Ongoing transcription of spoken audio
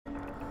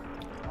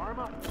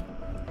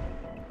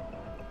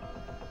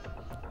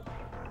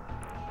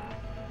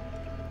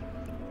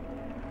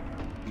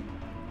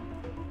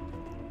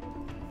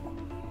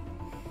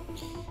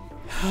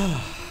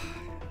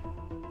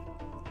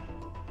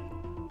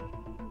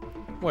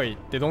Wait,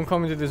 they don't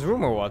come into this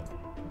room or what?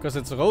 Because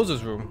it's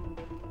Rose's room.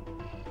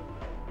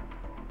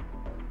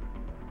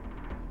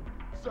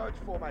 Search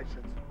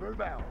formations.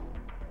 Move out.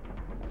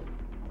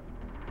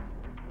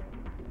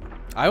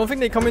 I don't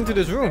think they come into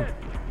this room.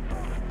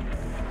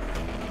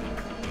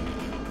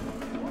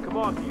 Come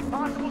on, the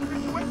impossible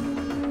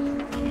situation.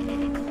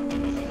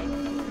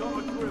 Got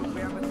a drill. We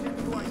have a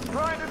situation.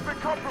 Trying to be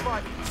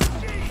compromised.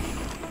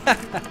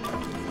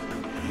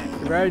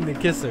 Riding the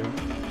kisser.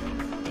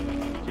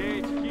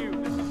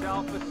 JHQ, this is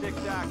Alpha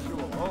 6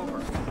 Actual. Over.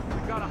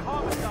 We've got a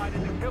homicide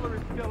and the killer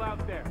is still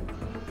out there.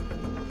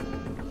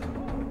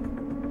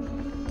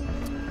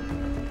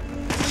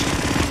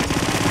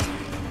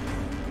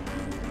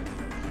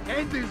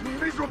 End his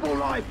miserable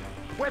life.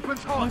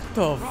 Weapons hot. What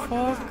the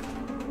fuck?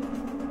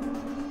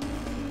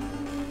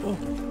 Oh.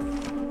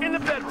 In the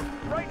bedroom,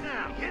 right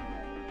now. Hit.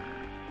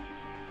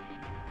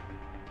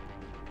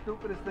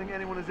 Stupidest thing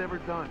anyone has ever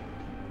done.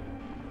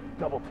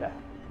 Double tap.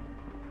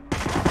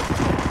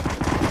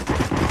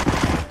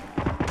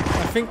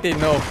 I think they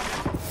know.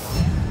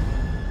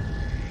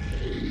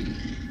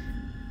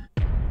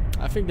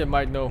 I think they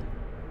might know.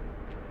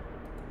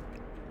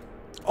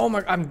 Oh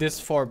my, I'm this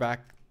far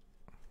back.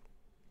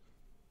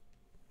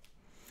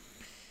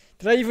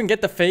 Did I even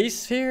get the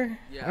face here?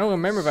 Yeah, I don't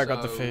remember if I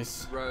got the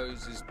face.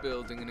 Rose is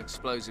building an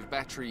explosive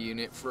battery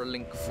unit for a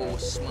Link 4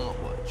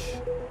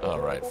 smartwatch.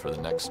 Alright, for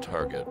the next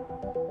target.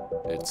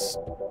 It's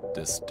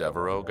this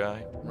Devereaux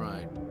guy?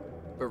 Right.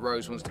 But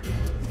Rose wants to...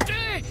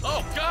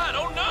 Oh god,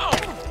 oh no!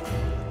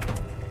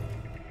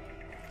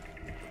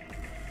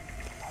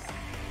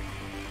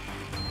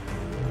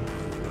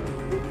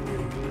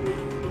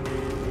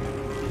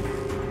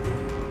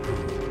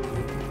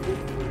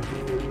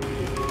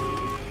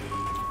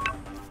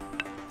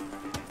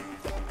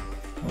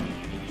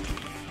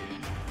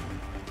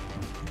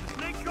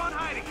 Link's gone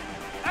hiding.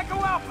 Echo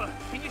Alpha,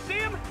 can you see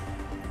him?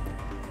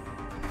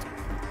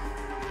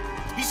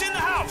 He's in the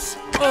house.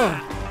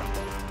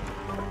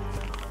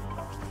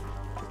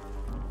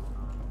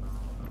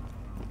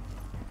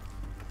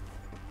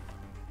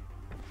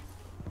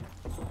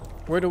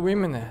 Where are the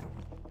women at?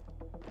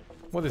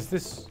 What is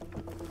this?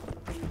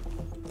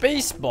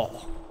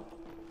 Baseball.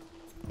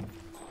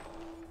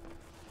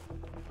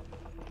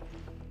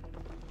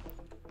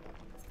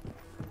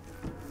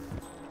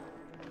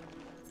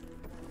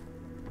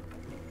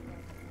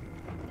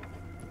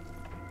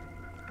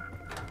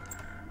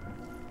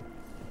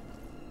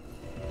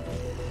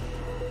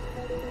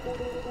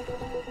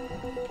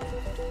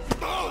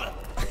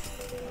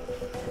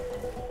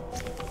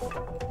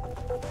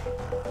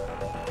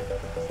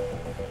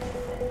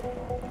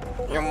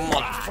 You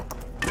motherfucker.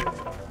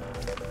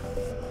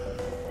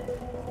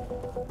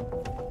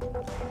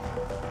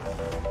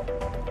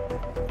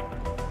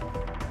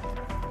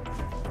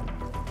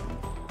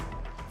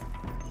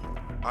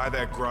 Hi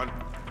there, grunt.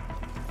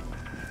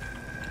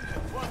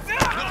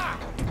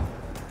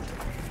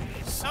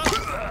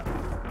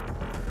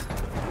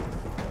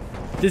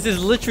 This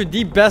is literally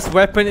the best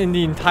weapon in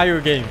the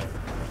entire game.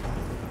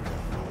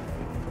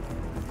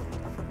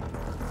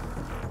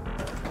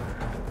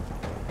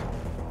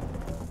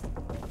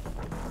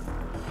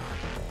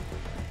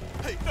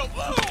 Hey, no!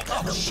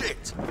 Oh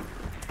shit!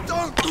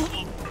 Don't!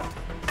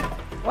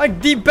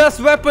 Like the best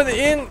weapon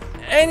in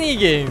any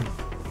game.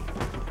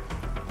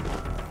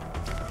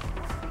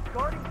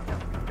 Guarding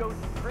stuff goes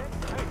trick.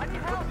 Hey, I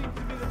need help. Seems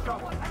to be the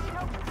trouble. I need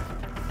help.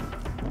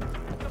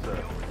 Sir,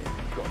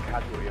 got a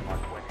casualty in my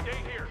point. Stay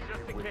here,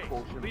 just in case.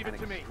 Leave it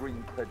to me.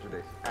 Extreme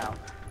prejudice out.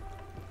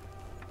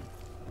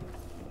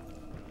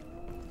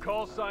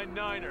 Call sign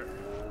Niner.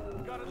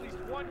 We've got at least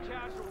one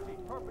casualty.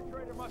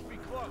 Perpetrator must be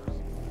close.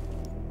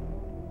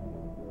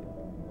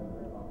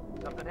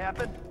 Something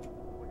happened?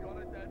 We got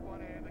a dead one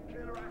here. The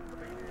killer has to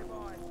be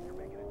nearby. You're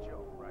making a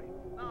joke, right?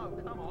 No,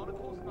 come on. Of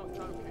course not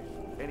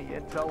joking. Any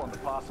intel on the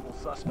possible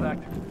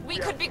suspect? We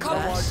could be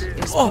caught.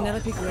 That is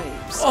Penelope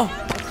Graves,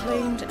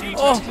 acclaimed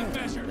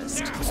anti-terrorist.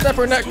 Snap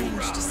her neck.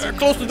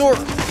 Close the door.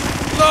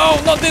 No,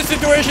 not this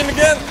situation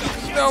again.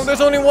 No,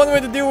 there's only one way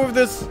to deal with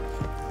this.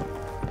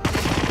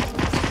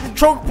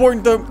 Choke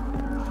point them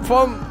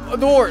from a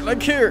door,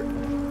 like here.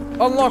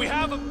 Unlock. We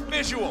have a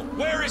visual.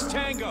 Where is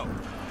Tango?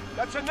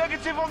 That's a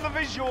negative on the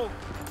visual.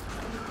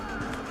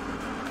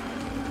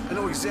 I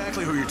know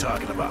exactly who you're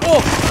talking about.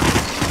 Oh!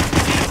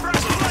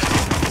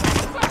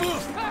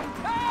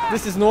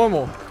 This is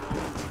normal.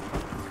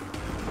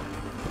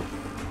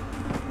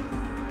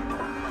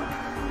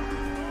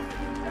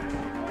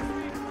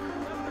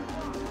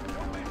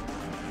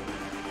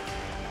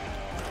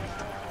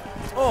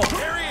 Oh!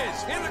 There he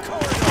is, in the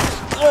corridor.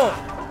 Oh!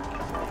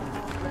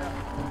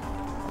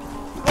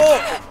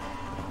 Oh!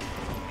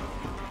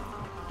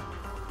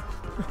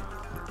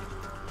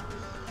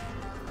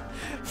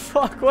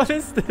 Fuck, what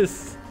is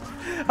this?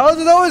 How does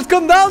it always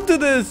come down to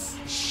this?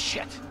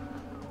 Shit.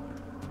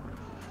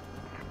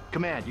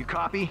 Command, you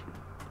copy?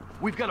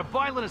 We've got a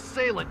violent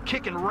assailant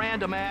kicking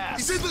random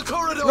ass. He's in the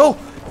corridor! No!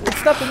 It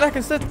snapped the neck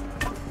instead.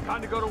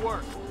 Time to go to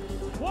work.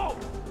 Whoa!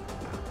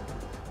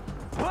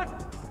 What?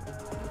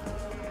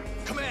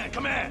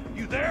 Command,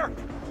 you there?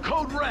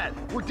 Code Red,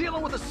 we're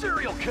dealing with a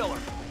serial killer.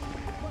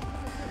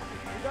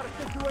 We got a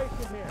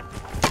situation here.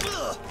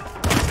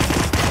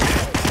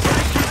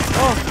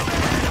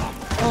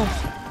 Oh.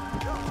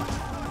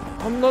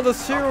 I'm not a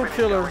serial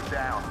killer.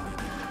 Down.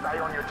 Stay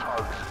on your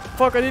toes.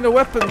 Fuck, I need a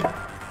weapon.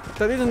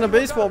 That isn't a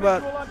baseball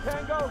bat. Visual on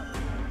Tango.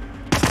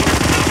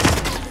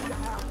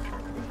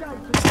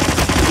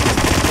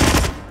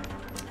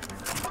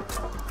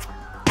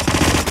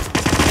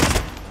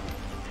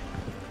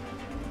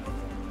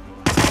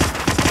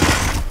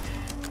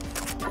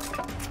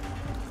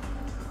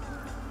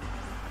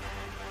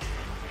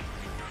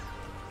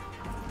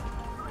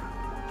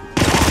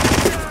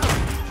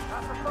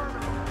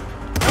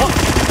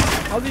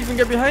 How did he even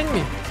get behind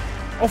me?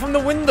 Oh, from the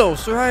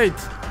windows, right.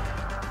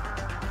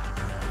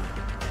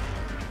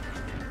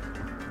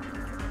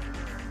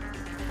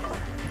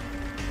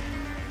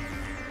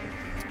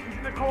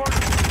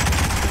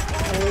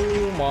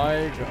 Oh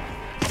my god.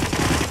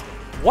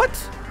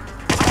 What?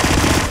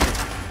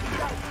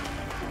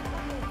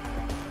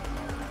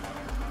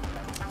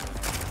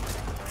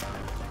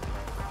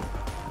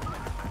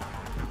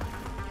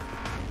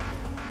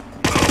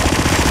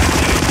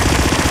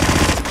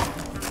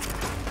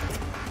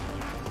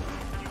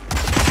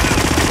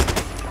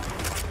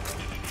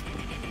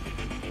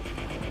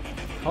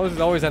 How does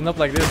it always end up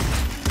like this?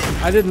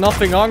 I did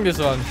nothing wrong this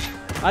one.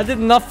 I did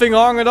nothing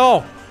wrong at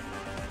all.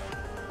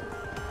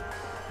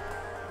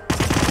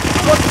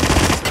 What?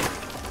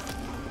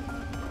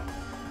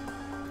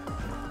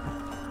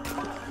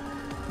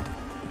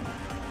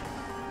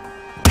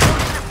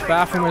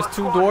 Bathroom has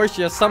 2 doors.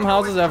 Yes, some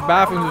houses have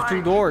bathrooms with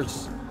 2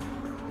 doors.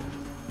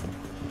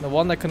 The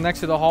one that connects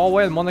to the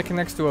hallway and one that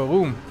connects to a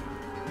room.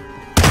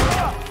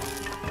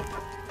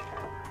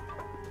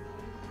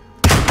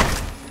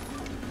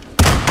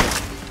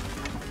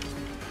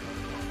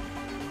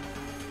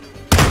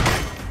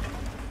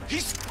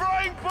 He's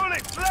spraying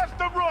bullets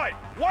left and right!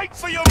 Wait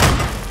for your...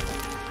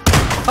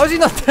 How is he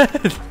not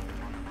dead?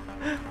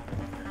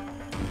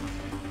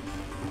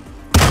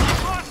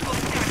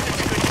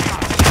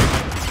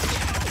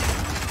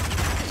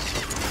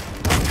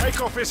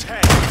 Take off his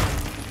head!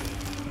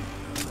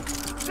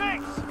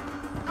 6!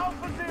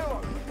 Alpha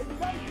 0!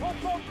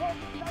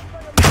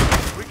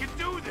 We can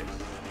do this!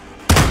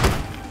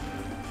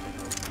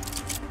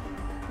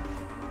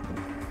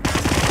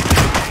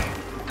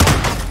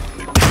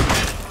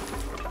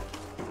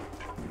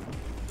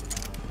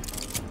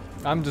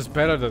 I'm just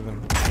better than him.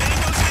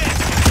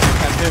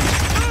 And him.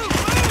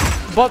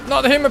 But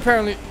not him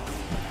apparently.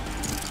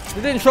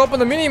 He didn't show up on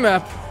the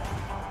minimap.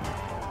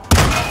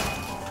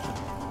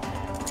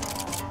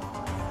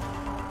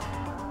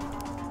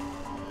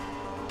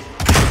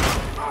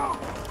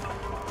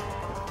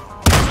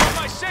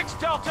 My 6,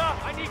 Delta!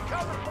 I need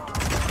cover!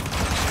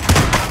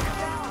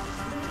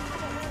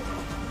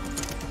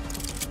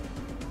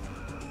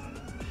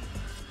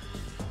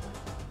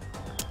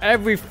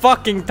 Every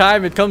fucking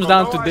time it comes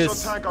down to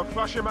this. Tango,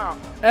 flush him out.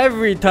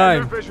 Every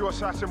time. Visual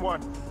assassin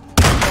 1. On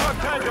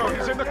Tango,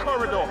 he's in the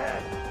corridor.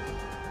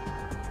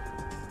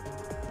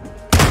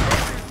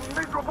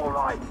 Miserable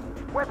light.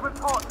 Weapons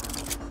hot.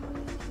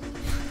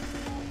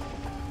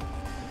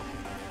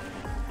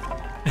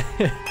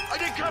 I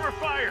did cover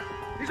fire!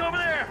 He's over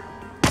there!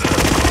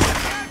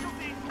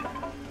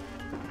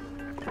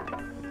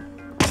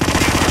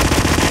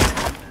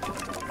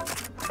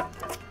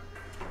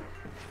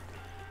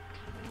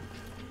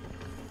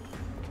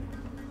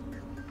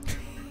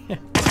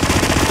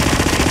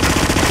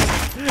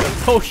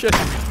 Oh shit.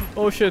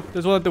 Oh shit.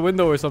 There's one at the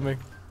window or something.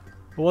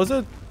 What was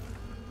it?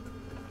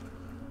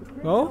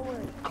 No?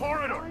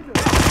 Corridor!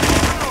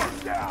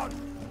 Down.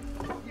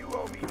 You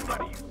owe me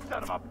money, you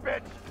son of a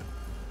bitch.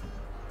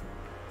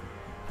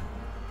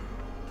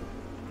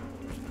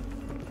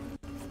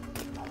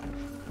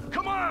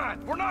 Come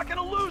on! We're not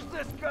gonna lose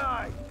this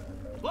guy!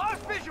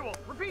 Lost visual!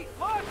 Repeat,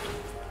 lost!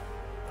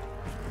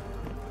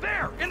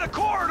 There! In the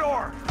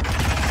corridor!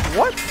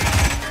 What?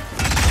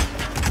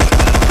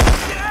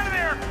 Get out of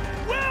there!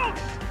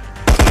 Wilkes!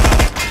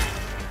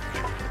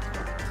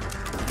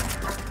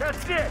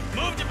 That's it!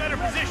 Move to better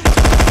position!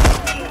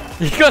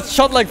 He got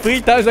shot like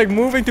 3 times, like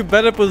moving to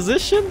better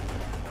position?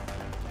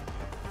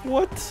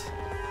 What?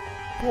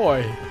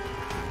 Boy.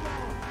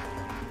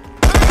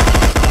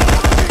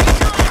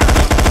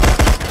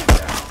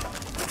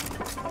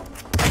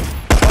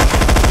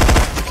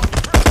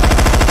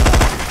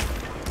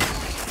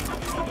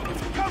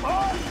 Come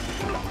on!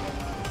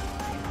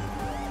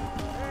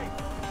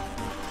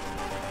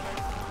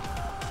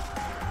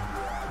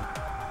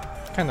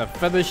 What kind of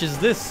fetish is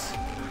this?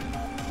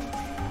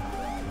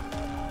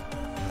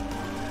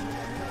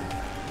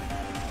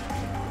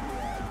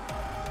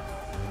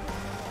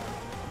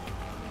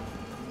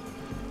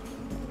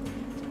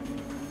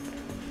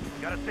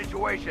 Got a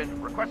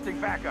situation.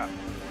 Requesting backup.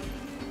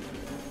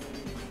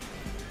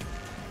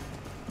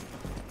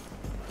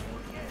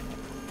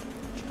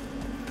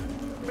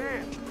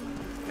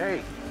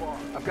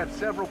 I've got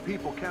several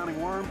people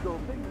counting worms.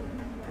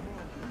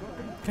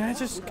 Can I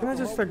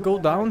just like go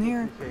down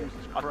here?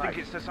 I think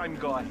it's the same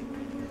guy.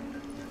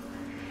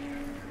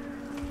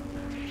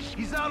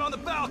 He's out on the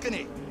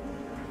balcony.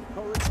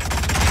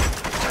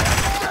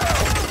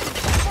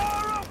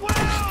 Fire up,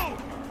 Will!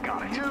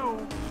 Got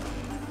you.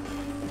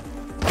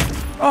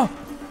 Oh,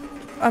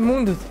 I'm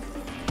wounded.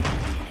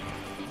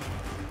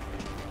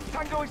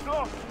 Tango is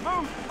lost.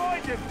 Move,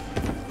 find him.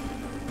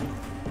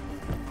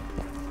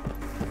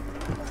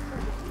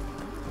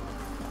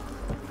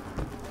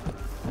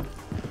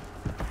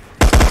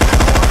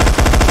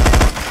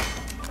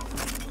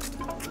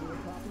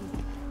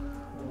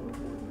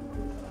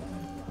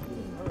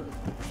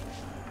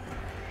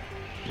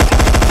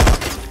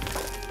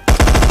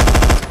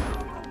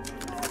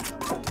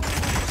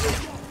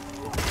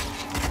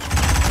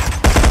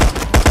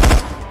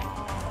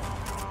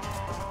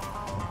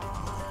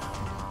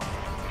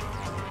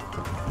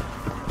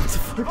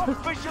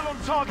 Official on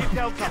target,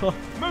 Delta.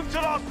 Move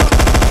to last.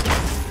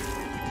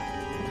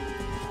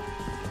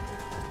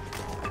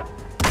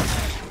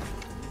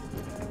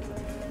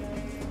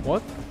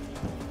 What?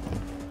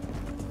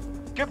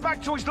 Get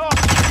back to his last.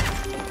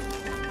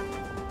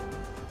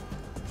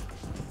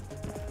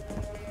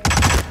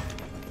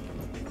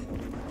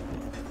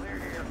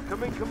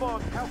 Come in, come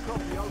on. How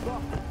copy?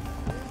 Over.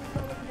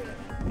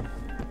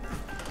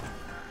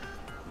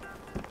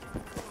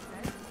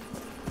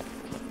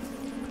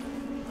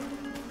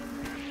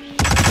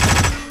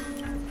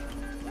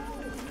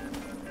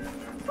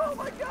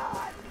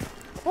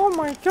 Oh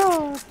my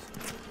god!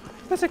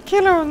 There's a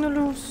killer on the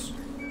loose.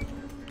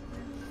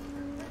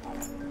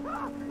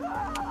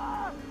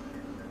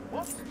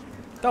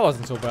 That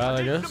wasn't so bad,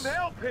 I guess. Some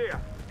help here.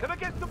 Can I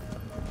get some?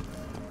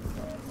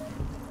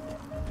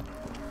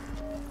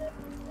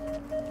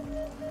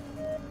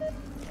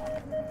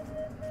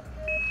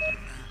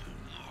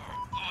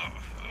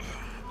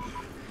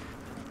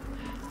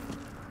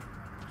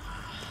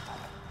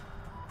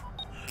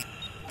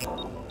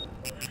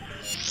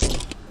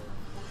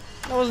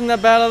 That wasn't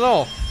that bad at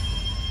all.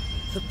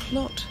 The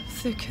plot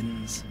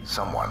thickens.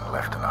 Someone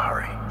left in a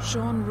hurry.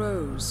 Sean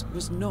Rose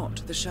was not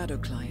the Shadow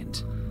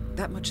client.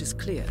 That much is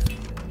clear.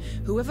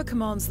 Whoever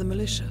commands the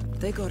militia,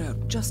 they got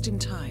out just in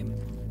time.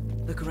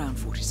 Look around,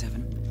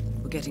 47.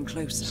 We're getting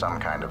closer.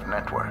 Some kind of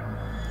network.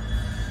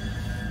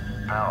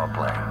 Power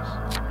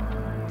planes.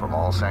 From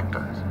all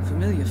sectors.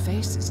 Familiar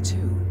faces,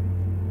 too.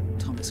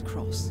 Thomas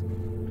Cross.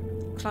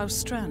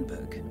 Klaus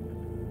Strandberg.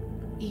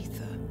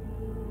 Ether.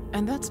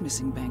 And that's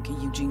missing banker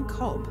Eugene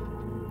Cobb.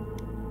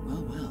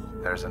 Well, well.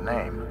 There's a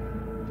name.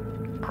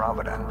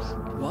 Providence.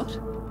 What?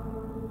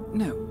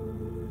 No.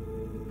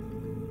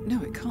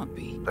 No, it can't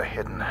be. The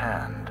hidden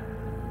hand.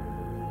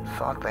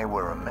 Thought they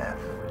were a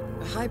myth.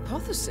 A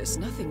hypothesis,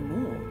 nothing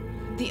more.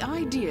 The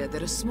idea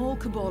that a small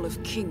cabal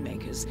of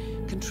kingmakers,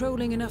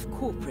 controlling enough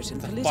corporate and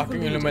political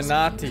fucking leaders,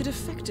 Illuminati. could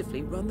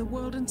effectively run the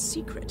world in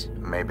secret.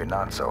 Maybe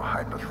not so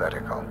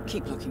hypothetical.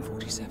 Keep looking,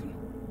 47.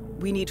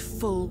 We need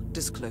full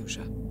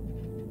disclosure.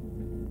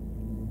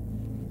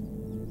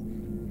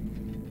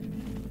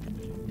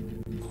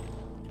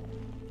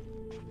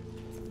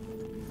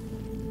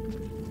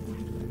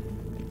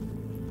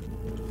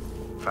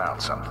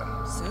 Found something.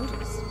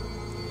 Sodas?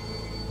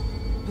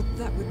 But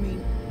that would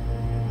mean...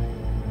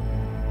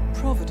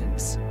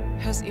 Providence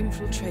has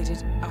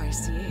infiltrated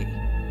ICA.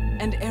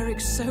 And Eric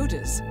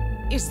Sodas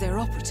is their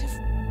operative.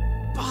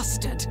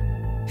 Bastard!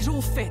 It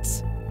all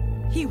fits.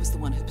 He was the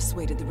one who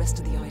persuaded the rest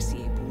of the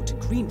ICA board to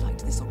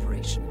greenlight this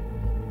operation.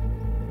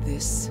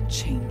 This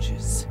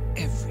changes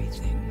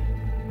everything.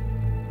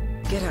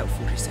 Get out,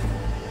 47.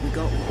 We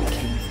got what we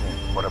came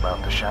for. What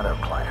about the Shadow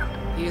client?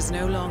 He is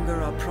no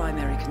longer our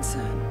primary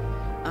concern.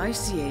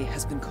 ICA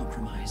has been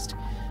compromised.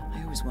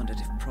 I always wondered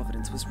if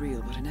Providence was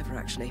real, but I never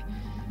actually...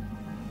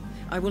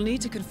 I will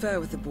need to confer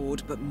with the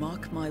board, but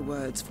mark my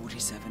words,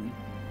 47.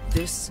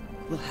 This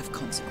will have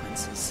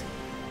consequences.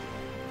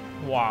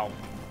 Wow.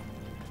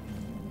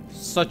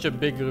 Such a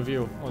big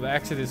review. Oh, the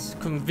exit is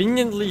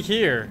conveniently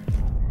here.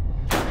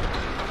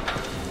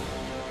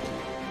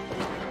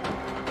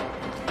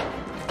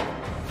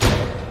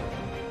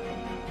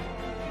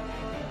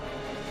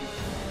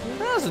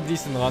 That was a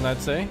decent run,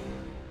 I'd say.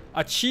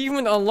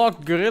 Achievement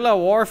unlocked, guerrilla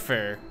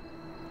warfare.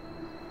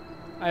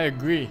 I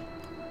agree.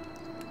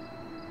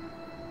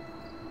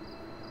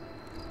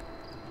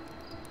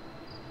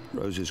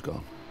 Rose is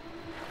gone.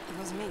 It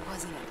was me,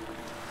 wasn't it?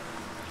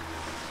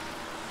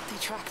 They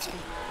tracked me.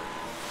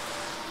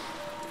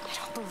 I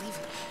don't believe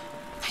it.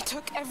 I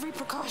took every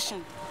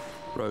precaution.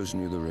 Rose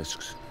knew the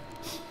risks.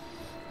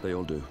 They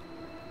all do.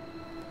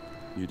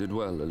 You did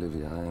well,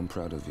 Olivia. I am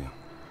proud of you.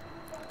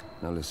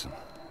 Now listen.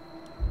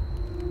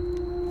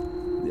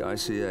 The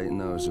ICA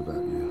knows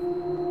about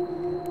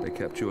you. They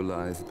kept you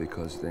alive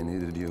because they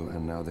needed you,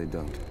 and now they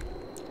don't.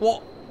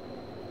 What?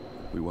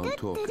 We won't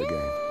talk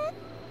again.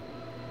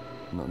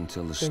 Not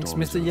until the storm. Thanks,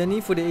 Mr.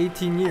 Yenny, for the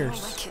 18 I years.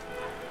 don't like it.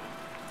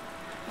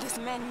 This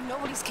man, you know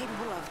what he's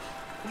capable of.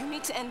 You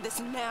need to end this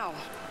now.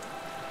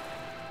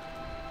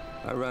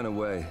 I ran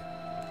away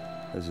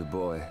as a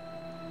boy.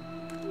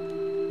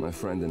 my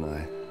friend and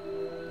I,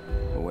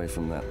 away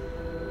from that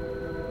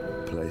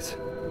place.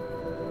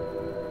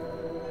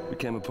 We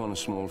came upon a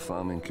small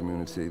farming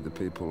community. The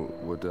people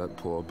were dirt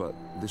poor, but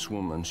this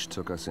woman, she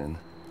took us in.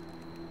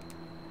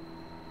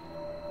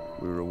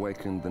 We were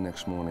awakened the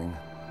next morning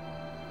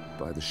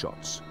by the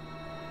shots.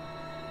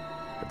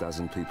 A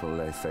dozen people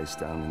lay face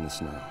down in the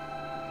snow.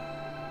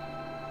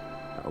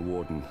 Our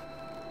warden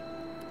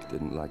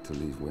didn't like to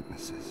leave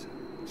witnesses.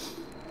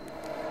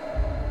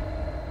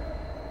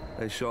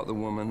 They shot the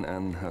woman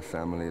and her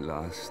family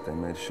last. They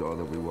made sure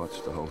that we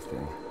watched the whole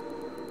thing.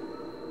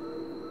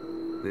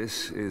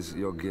 This is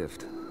your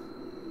gift,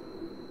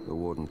 the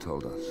warden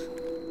told us.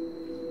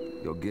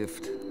 Your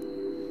gift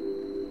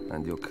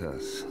and your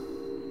curse.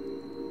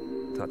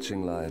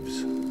 Touching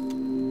lives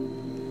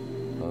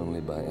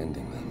only by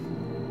ending them.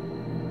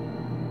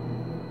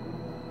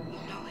 You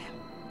know him.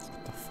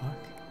 What the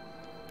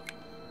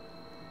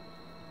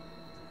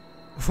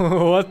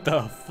fuck? What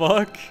the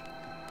fuck?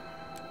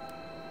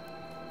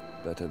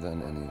 Better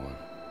than anyone.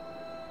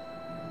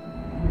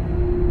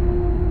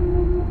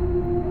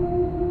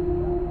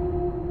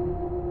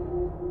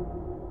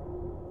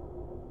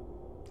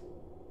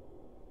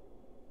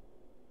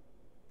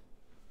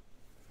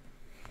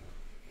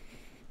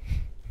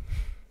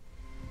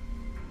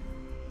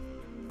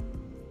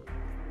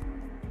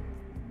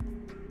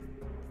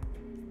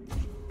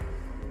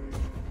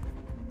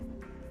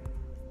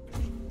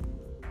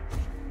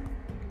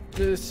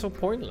 This is so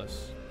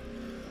pointless.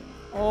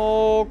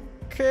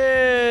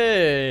 Okay.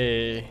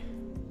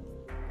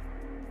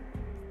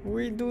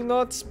 We do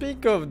not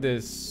speak of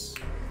this.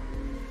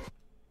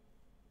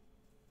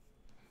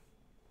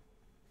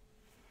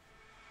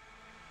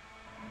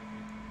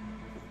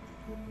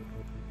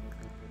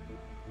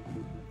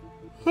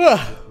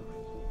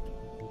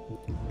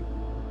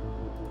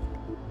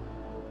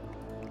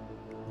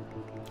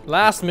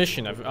 Last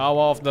mission of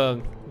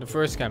the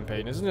first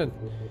campaign, isn't it?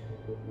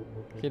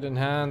 Hidden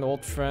Hand,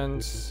 Old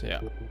Friends, yeah.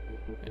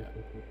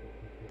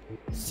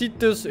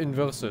 Citus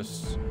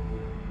Inversus.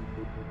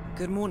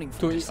 Good morning,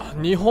 To Vods.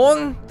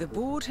 Nihon? The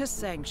board has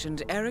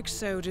sanctioned Eric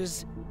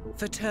Soda's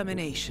for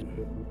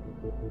termination.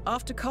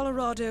 After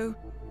Colorado,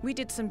 we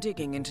did some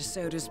digging into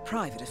Soda's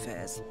private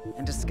affairs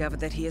and discovered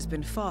that he has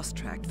been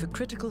fast-tracked for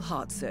critical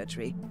heart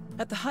surgery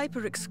at the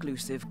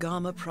hyper-exclusive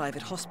Gama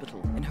Private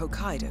Hospital in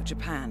Hokkaido,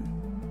 Japan.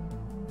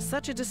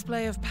 Such a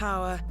display of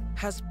power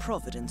has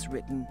Providence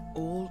written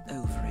all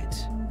over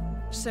it.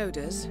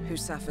 Sodas, who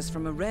suffers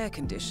from a rare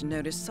condition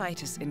known as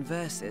situs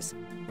inversus,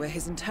 where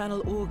his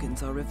internal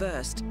organs are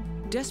reversed,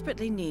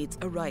 desperately needs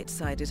a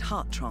right-sided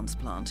heart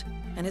transplant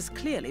and has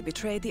clearly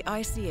betrayed the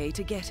ICA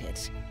to get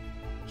it.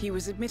 He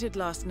was admitted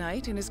last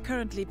night and is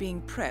currently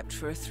being prepped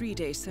for a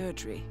 3-day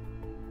surgery.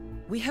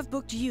 We have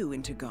booked you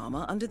into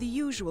Gama under the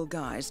usual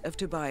guise of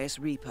Tobias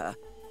Reaper,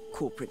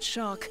 corporate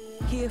shark,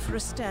 here for a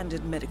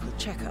standard medical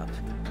checkup.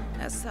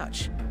 As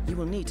such, you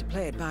will need to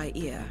play it by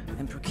ear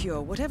and procure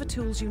whatever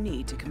tools you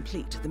need to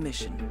complete the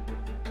mission.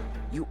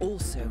 You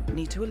also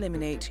need to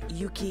eliminate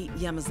Yuki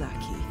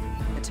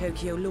Yamazaki, a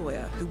Tokyo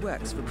lawyer who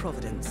works for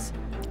Providence.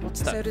 What's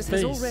that Sodas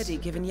face? has already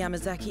given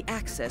Yamazaki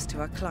access to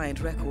our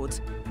client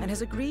records and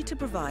has agreed to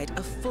provide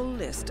a full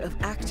list of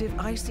active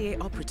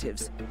ICA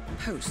operatives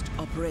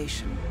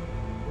post-operation.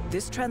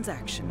 This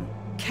transaction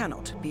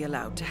cannot be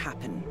allowed to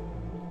happen.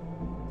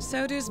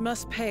 Sodas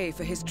must pay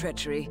for his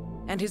treachery,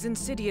 and his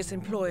insidious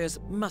employers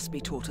must be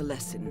taught a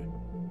lesson.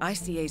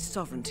 ICA's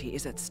sovereignty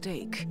is at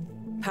stake.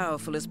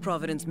 Powerful as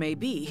Providence may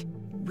be,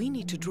 we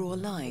need to draw a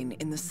line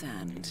in the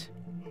sand.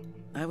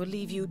 I will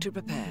leave you to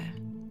prepare.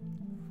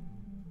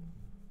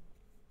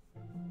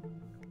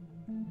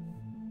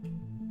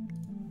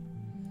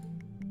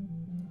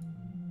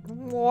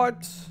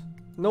 What?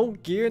 No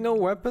gear, no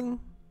weapon?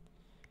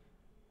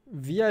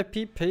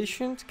 VIP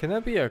patient? Can I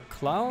be a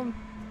clown?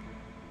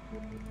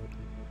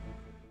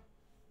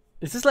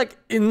 Is this like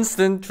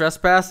instant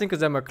trespassing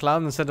because I'm a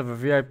clown instead of a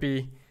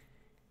VIP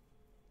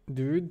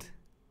dude?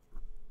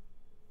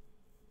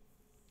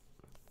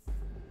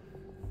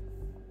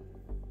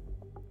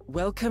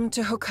 Welcome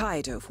to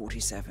Hokkaido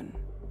 47.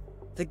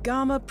 The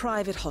Gama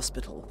Private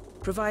Hospital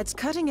provides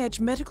cutting-edge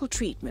medical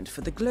treatment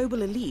for the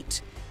global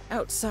elite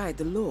outside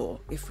the law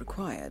if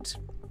required.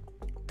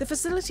 The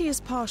facility is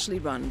partially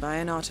run by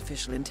an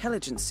artificial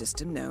intelligence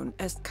system known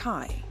as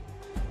Kai.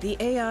 The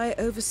AI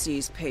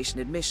oversees patient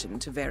admission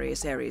to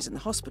various areas in the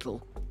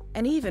hospital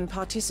and even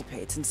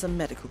participates in some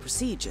medical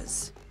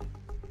procedures.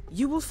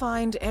 You will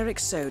find Eric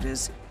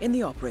Sodas in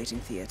the operating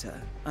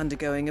theater,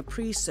 undergoing a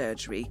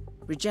pre-surgery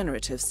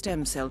regenerative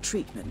stem cell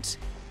treatment,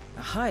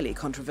 a highly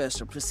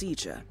controversial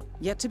procedure,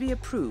 yet to be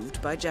approved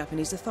by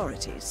Japanese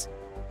authorities.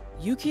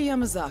 Yuki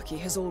Yamazaki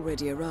has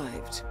already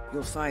arrived.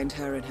 You'll find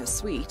her in her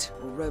suite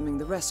or roaming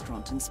the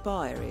restaurant and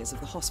spa areas of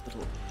the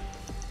hospital.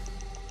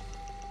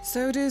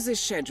 Sodas is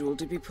scheduled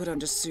to be put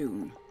under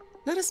soon.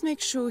 Let us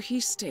make sure he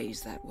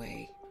stays that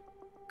way.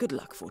 Good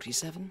luck,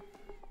 47.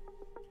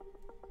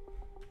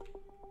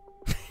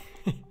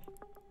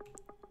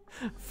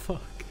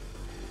 Fuck.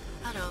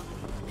 Hello,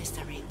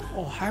 Mr. Reaper.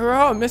 Oh,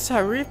 hello, Miss As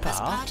Haripa.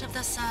 part of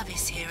the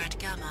service here at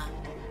Gamma,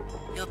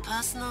 Your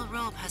personal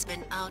robe has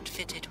been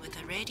outfitted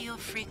with a radio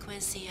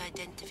frequency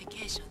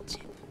identification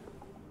chip.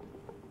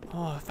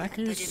 Oh, thank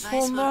you The so device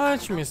will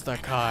much, unlock Mr.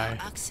 and Kai.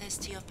 allow access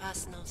to your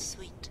personal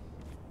suite.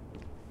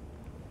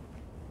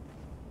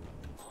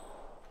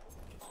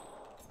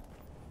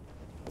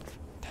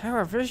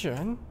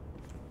 TerraVision?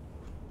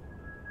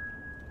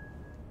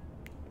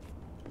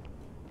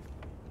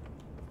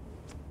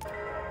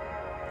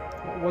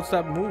 What's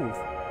that move?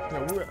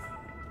 Yeah,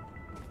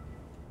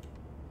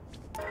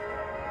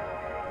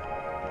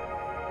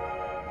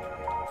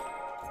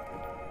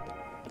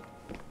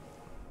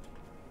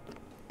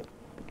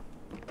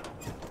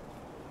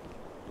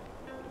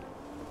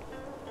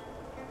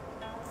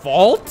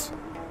 vault?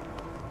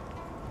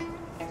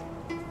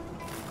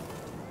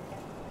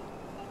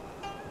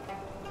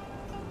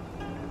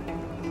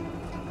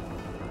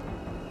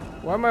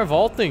 Where am I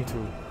vaulting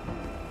to?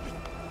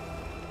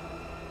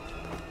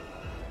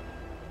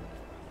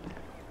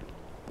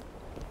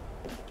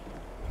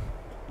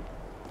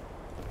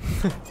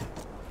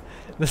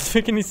 Doesn't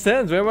make any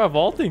sense. Where am I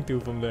vaulting to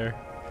from there?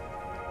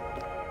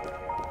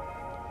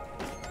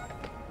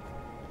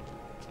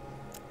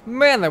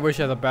 Man, I wish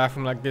I had a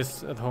bathroom like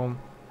this at home.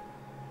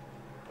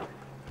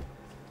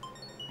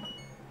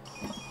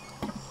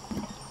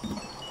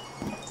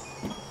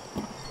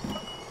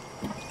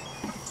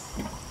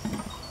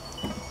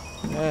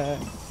 Yeah,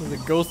 there's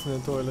a ghost in the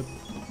toilet.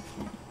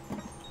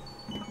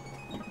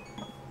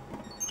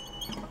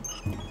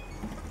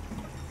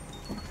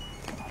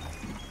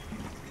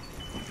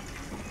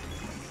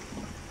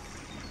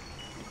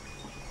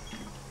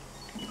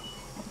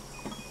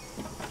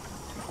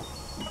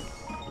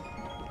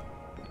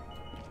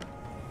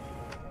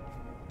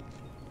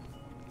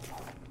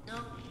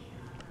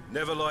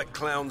 Never liked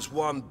clowns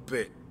one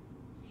bit.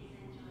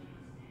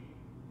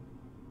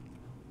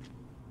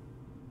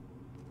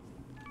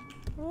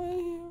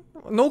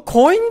 No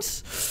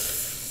coins?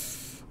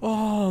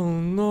 Oh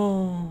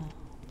no.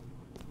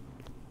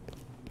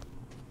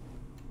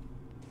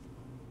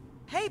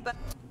 Hey, but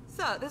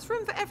sir, there's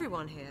room for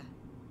everyone here.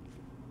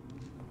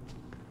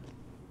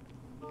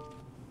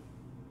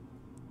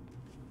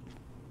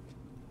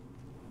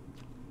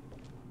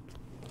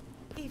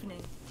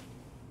 Evening.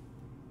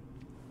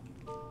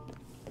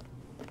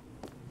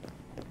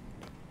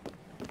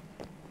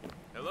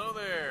 Hello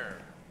there.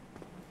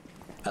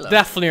 Hello.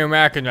 Definitely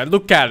American, right?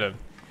 Look at him.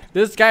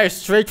 This guy is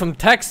straight from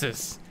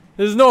Texas.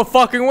 There's no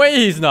fucking way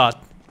he's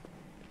not.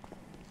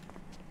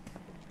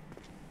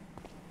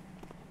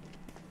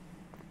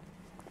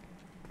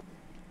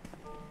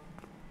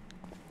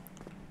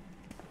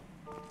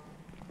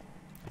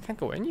 I can't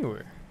go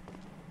anywhere.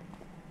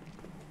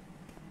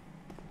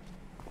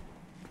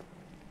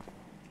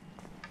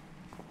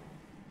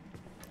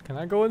 Can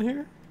I go in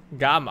here?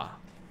 Gamma.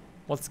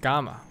 What's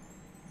Gamma?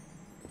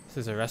 This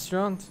is a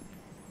restaurant?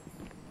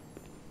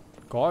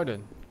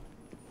 Garden.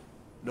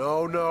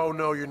 No, no,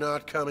 no, you're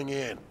not coming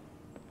in.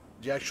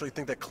 Do you actually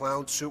think that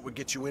clown suit would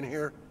get you in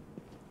here?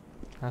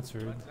 That's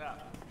rude.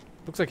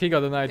 Looks like he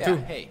got denied too.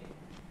 Hey.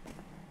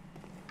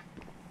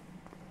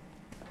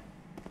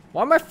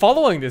 Why am I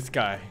following this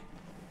guy?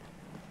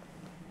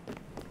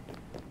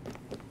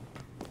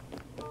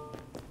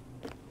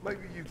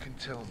 Maybe you can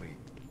tell me,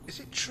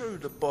 is it true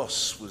the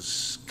boss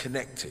was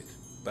connected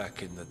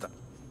back in the day?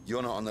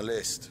 You're not on the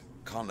list.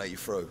 Can't let you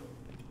through.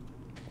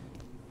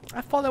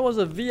 I thought I was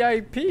a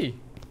VIP.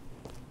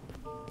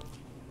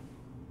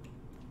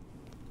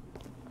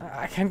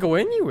 I can't go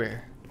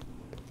anywhere.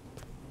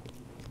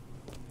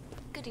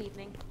 Good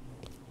evening.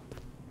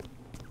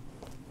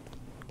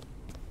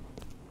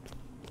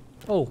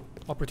 Oh,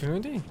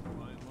 opportunity?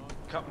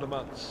 Couple of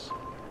months.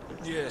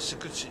 Yeah, it's a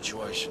good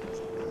situation.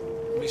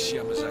 Miss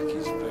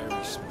Yamazaki's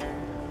very smart,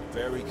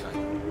 very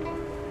capable.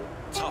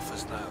 Tough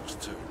as nails,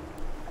 too.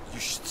 You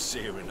should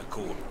see her in a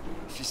corner.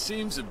 She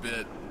seems a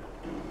bit,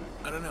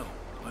 I don't know,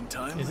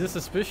 untimely. Is this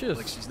suspicious?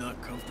 Like she's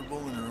not comfortable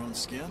in her own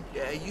skin?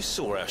 Yeah, you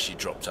saw how she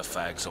dropped her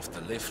fags off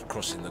the lift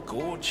crossing the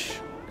gorge.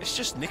 It's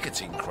just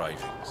nicotine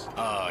cravings.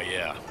 Oh,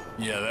 yeah.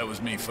 Yeah, that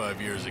was me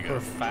 5 years ago.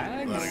 For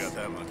fags? Glad I got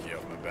that monkey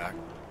off my back.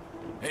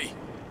 Hey,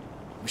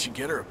 we should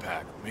get her a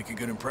pack. Make a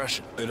good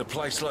impression. In a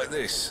place like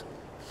this?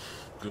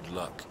 Good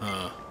luck.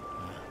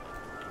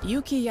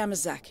 Yuki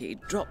Yamazaki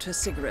dropped her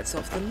cigarettes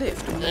off the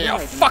lift when you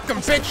fucking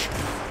bitch!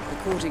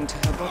 According to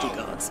her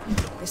bodyguards,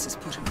 this has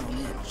put her on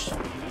edge.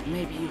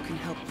 Maybe you can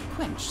help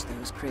quench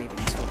those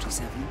cravings,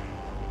 47.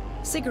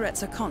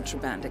 Cigarettes are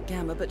contraband at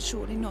Gamma, but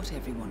surely not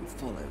everyone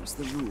follows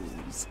the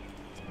rules.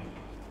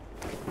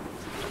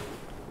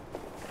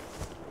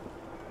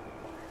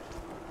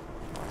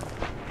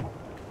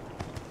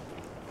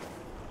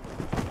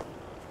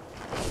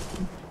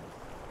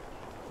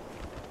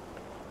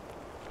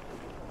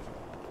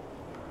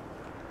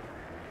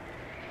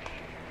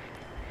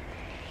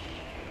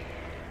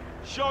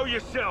 Show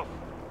yourself!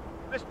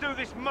 Let's do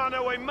this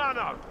mano a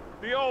mano,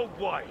 the old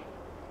way.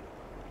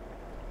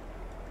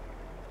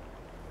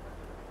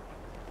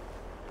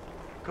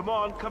 Come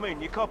on, come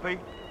in, you copy?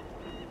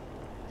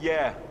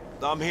 Yeah,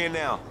 I'm here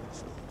now.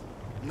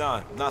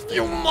 No, nothing.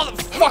 You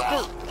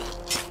motherfucker!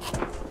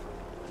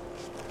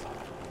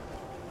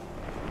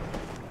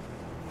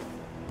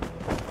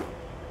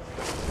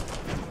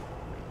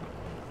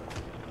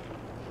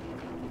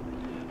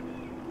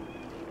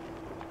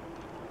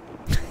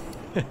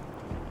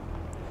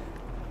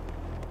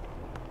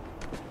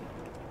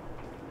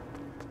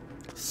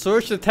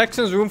 Search the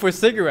Texan's room for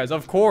cigarettes,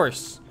 of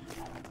course.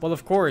 Well,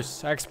 of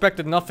course. I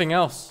expected nothing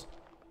else.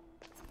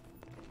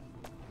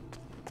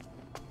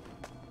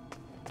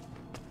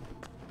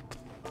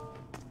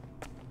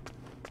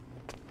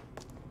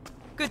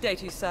 Good day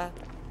to you, sir.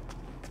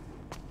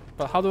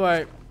 But how do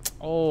I...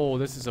 Oh,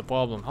 this is a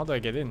problem. How do I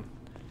get in?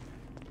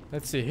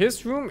 Let's see.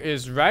 His room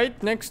is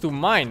right next to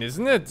mine,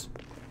 isn't it?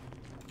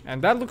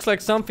 And that looks like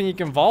something you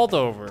can vault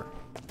over.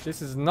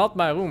 This is not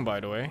my room, by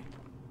the way.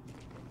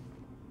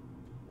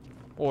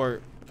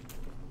 Or...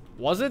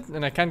 was it?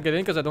 And I can't get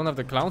in because I don't have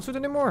the clown suit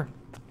anymore?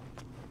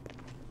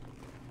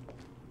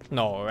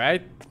 No,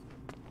 right?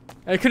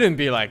 It couldn't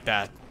be like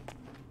that.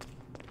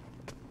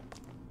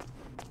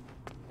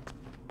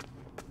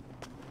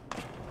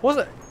 Was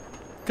it?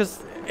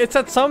 Because it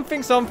said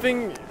something,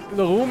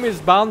 the room is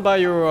bound by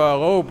your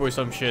robe or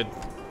some shit.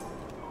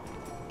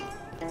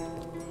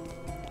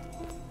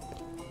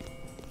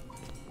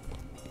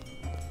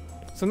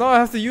 So now I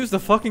have to use the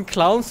fucking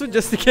clown suit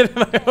just to get in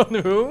my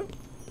own room?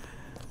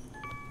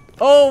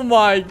 Oh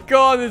my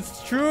god,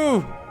 it's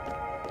true!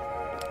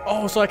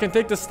 Oh, so I can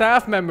take the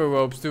staff member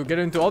robes to get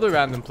into other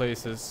random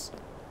places.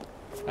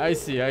 I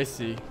see, I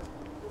see.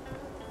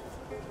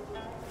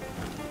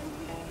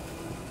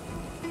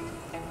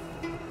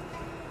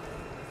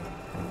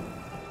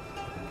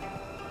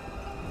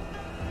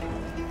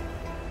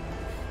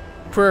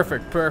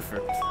 Perfect,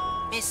 perfect.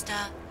 Mr.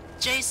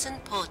 Jason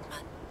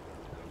Portman,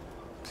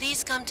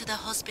 please come to the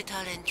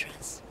hospital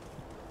entrance.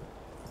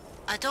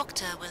 A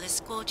doctor will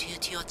escort you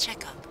to your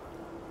checkup.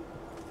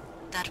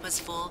 That was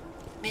for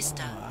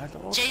Mr.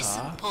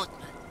 Jason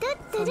Portman.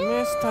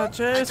 Mr.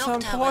 Jason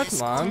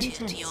Portman.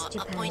 To your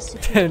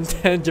appointment. And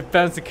then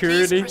Japan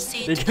security.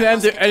 They can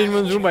enter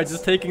anyone's room by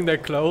just taking their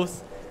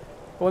clothes.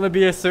 Wanna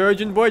be a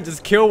surgeon, boy?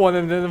 Just kill one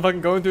and then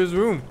fucking go into his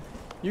room.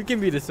 You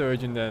can be the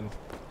surgeon then.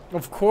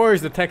 Of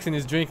course the Texan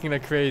is drinking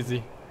like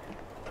crazy.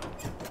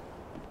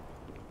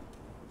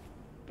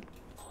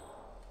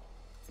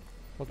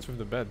 What's with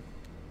the bed?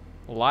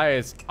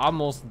 Elias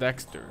Amos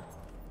Dexter.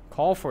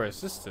 Call for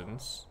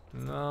assistance?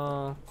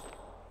 No.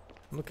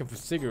 I'm looking for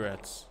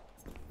cigarettes.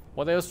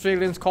 What do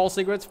Australians call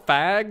cigarettes?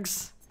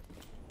 Fags?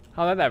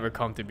 How'd that ever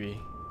come to be?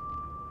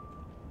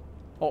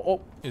 Oh,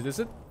 oh, is this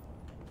it?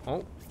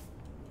 Oh.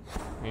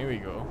 Here we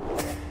go.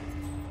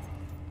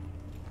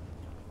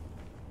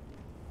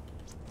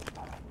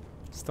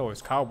 Stole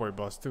his cowboy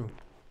bus too.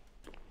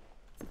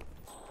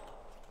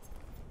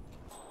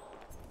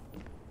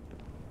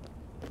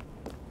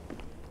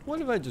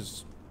 What if I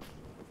just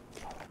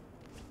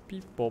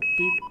beep bop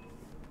beep?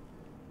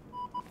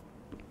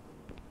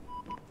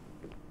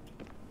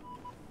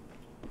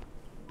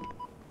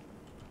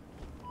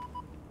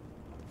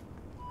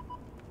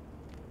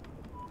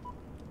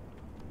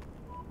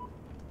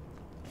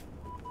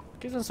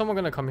 Isn't someone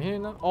gonna come here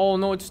now? Oh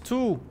no, it's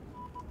two.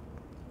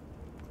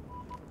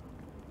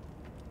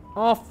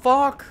 Oh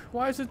fuck!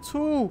 Why is it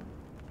two?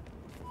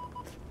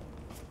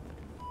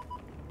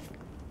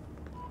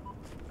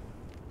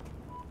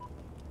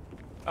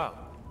 Oh.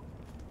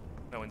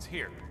 No one's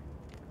here.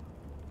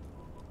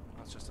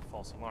 That's just a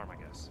false alarm,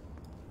 I guess.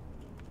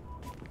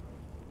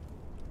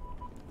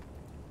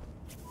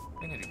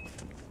 Anyway.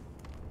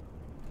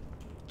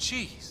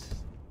 Jeez.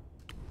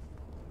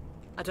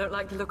 I don't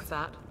like the look of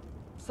that.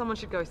 Someone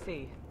should go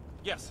see.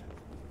 Yes.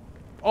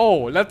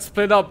 Oh, let's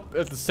split up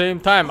at the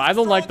same time. I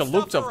don't like the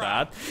looks of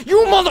that.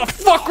 You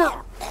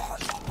motherfucker!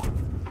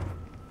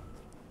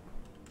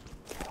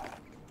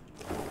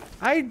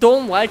 I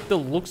don't like the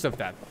looks of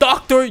that.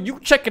 Doctor, you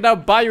check it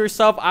out by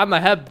yourself. I'ma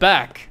head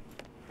back.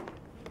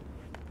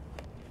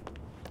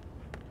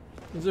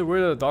 Is it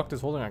weird that the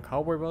doctor's holding a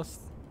cowboy bust?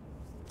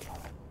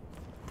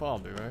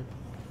 Probably, right?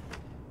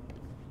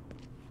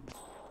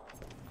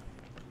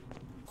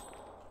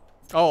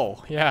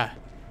 Oh, yeah.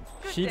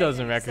 She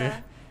doesn't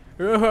recognize.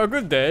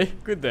 Good day.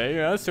 Good day.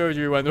 Yeah,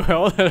 surgery went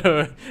well.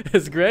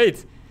 It's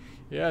great.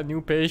 Yeah,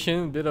 new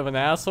patient, bit of an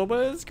asshole,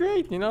 but it's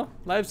great, you know?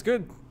 Life's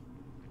good.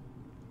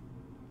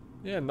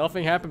 Yeah,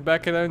 nothing happened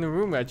back in the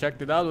room. I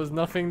checked it out, there was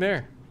nothing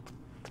there.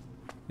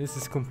 This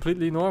is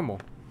completely normal.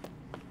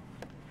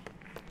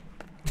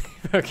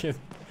 Fucking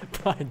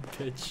blind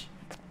bitch.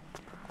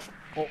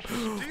 Oh.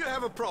 Do you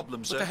have a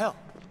problem, sir? What the hell?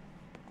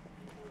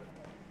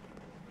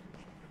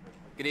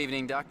 Good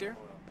evening, Doctor.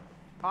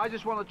 I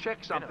just want to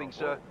check something,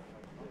 sir.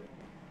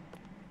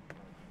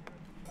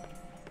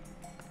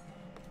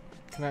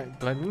 Can I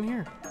blend in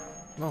here?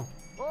 No.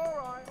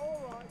 Alright,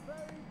 very.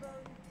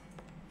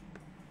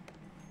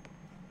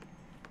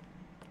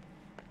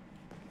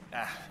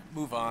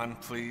 Move on,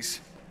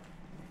 please.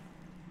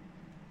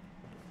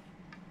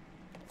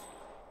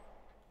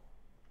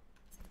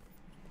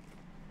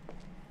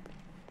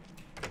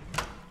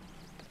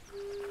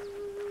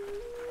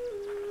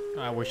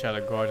 I wish I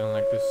had a garden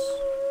like this.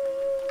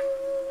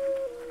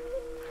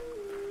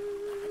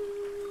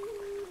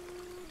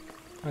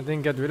 I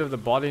didn't get rid of the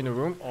body in the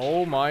room.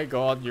 Oh my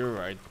god, you're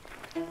right.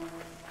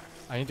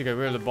 I need to get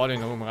rid of the body in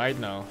the room right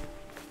now.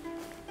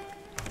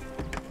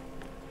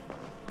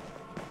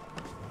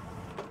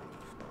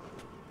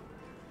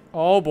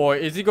 Oh boy,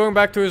 is he going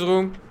back to his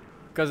room?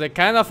 Because it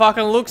kind of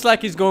fucking looks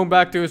like he's going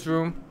back to his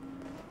room.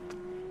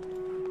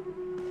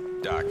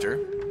 Doctor?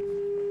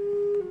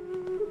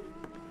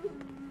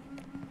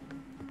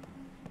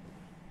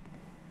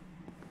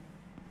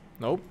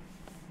 Nope.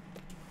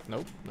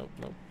 Nope, nope,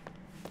 nope.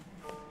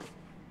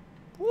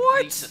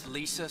 What?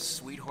 Lisa,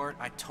 sweetheart,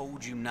 I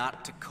told you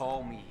not to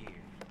call me here.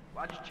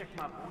 Well, I just checked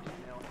my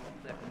voicemail and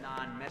you left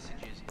 9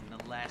 messages in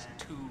the last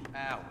 2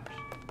 hours.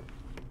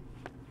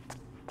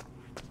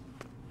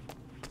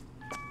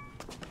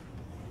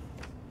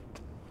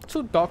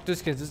 So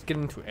doctors can just get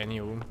into any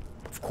room.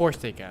 Of course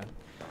they can.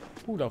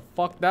 Who the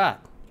fuck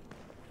that?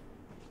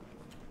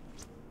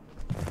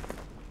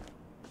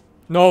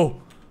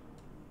 No!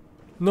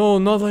 No,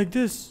 not like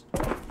this.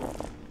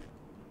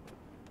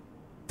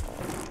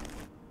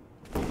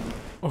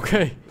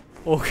 Okay.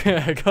 Okay,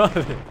 I got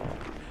it.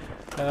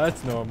 Yeah,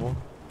 that's normal.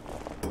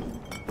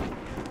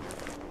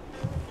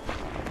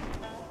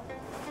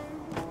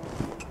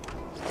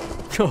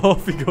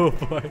 Off you go,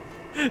 boy.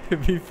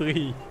 Be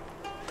free.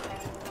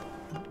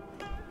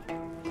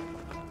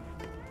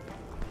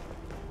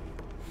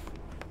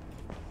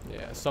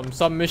 Yeah,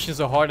 some missions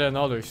are harder than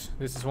others.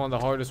 This is one of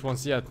the hardest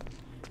ones yet.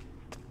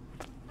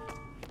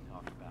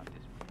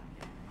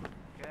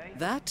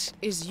 That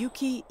is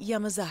Yuki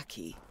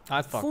Yamazaki,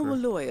 former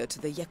lawyer to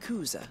the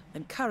Yakuza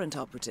and current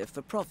operative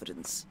for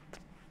Providence.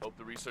 Hope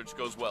the research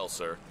goes well,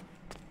 sir.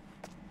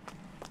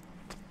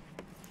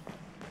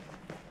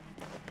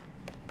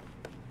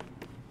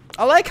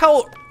 I like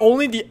how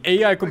only the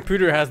AI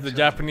computer has the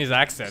Japanese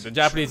accent, the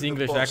Japanese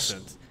English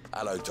accent.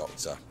 Hello,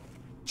 Doctor.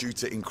 Due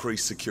to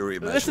increased security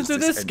Listen measures, to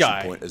this entry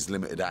guy. point has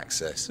limited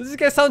access. Does this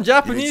guy sound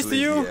Japanese you need to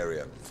leave you? the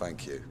area.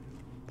 Thank you.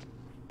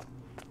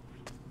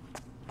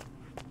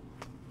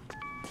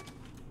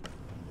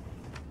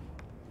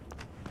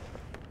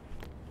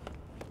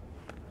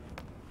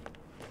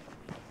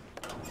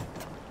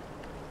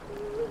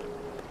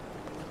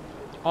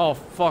 Oh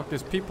fuck,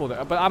 there's people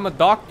there. But I'm a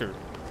doctor.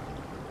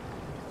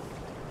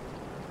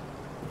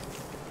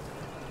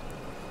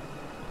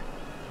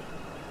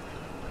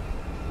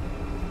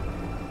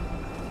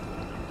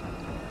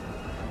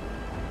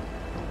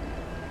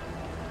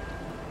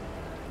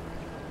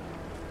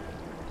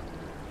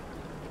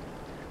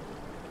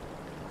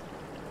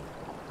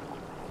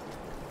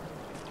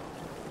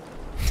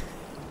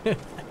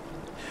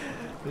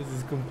 This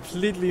is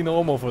completely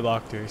normal for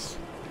doctors.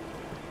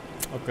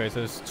 Okay, so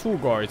there's 2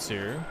 guards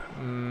here.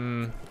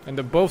 And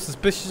they're both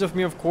suspicious of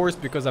me, of course,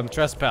 because I'm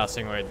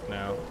trespassing right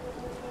now.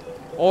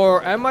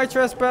 Or am I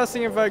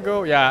trespassing if I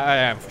go? Yeah, I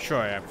am. For sure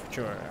I am. For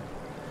sure I am.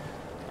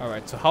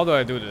 Alright, so how do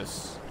I do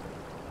this?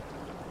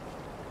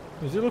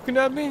 Is he looking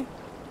at me?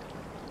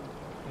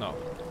 No.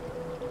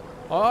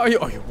 Oh,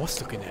 you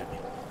was looking at me.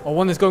 Oh,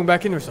 one is going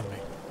back in or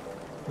something.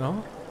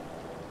 No?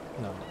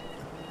 No.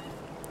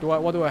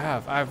 What do I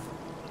have? I have...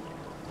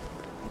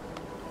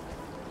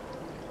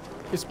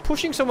 Is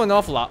pushing someone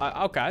off loud?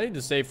 Okay, I need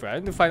to save for it. I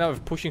need to find out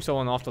if pushing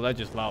someone off the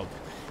ledge is loud.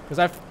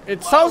 Because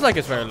it sounds like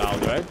it's very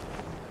loud, right?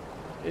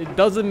 It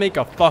doesn't make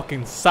a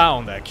fucking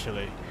sound,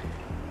 actually.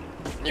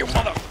 You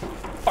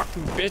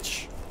motherfucking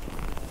bitch.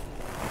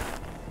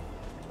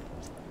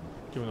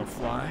 You wanna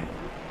fly?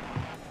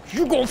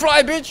 You gonna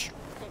fly, bitch?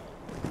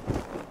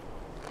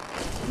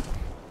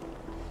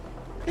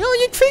 You know,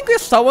 you'd think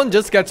if someone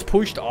just gets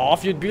pushed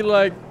off, you'd be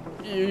like...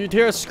 You'd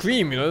hear a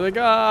scream, you know? Like,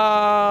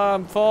 ah,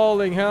 I'm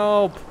falling,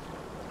 help.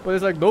 But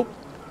it's like, nope.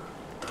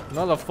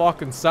 Not a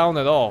fucking sound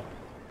at all.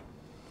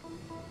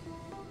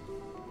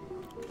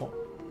 Oh.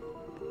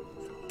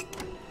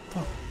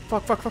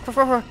 Fuck, fuck, fuck, fuck,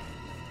 fuck, fuck.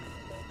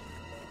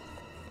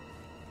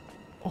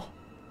 Oh.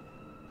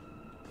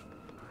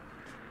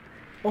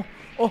 Oh,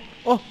 oh,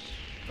 oh.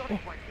 Oh.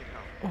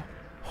 Oh.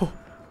 Oh.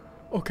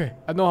 Okay,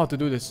 I know how to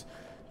do this.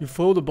 You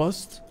throw the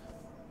bust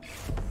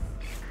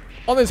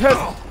on his head.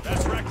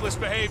 That's reckless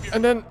behavior.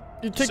 And then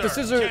you take the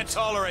Sir, scissors can't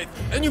tolerate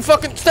and you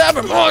fucking stab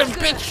him. Oh, you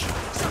bitch.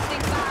 Something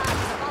bad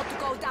is about to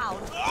go down.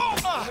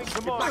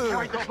 Come on,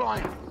 carry the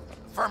client.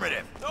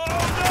 Affirmative.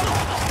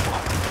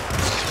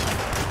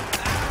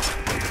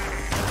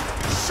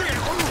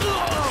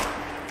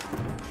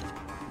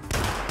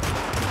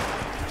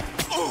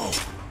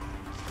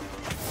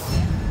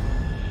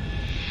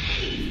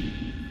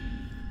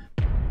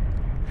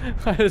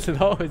 Why does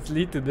it always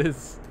lead to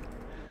this?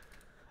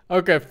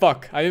 Okay,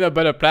 fuck. I need a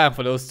better plan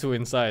for those 2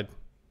 inside.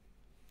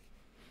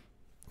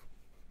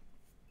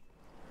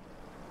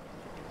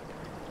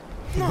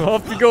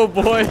 Off you go,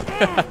 boy.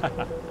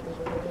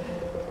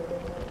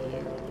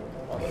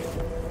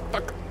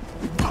 Fuck.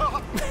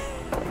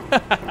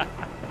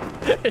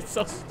 It's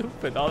so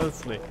stupid,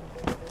 honestly.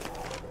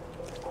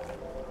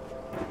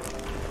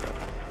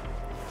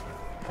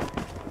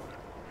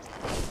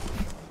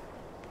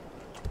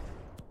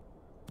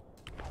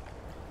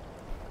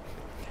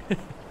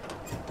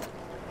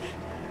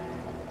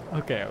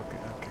 Okay.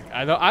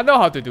 I know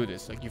how to do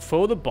this. Like, you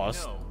throw the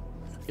bus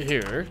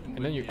here,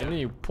 and then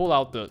you pull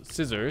out the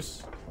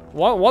scissors.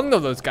 One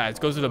of those guys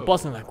goes to the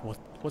bus and like,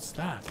 what's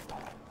that?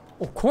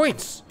 Oh,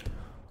 coins.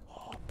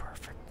 Oh,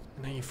 perfect.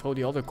 And then you throw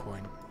the other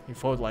coin. He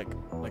fought like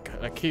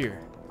here.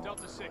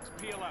 Delta 6,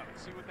 peel out and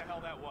see what the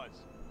hell that was.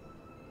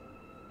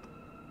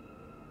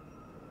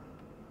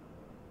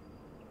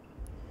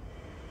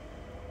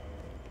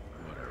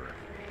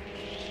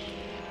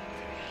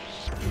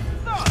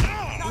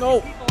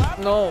 No,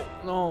 no,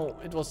 no!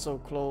 It was so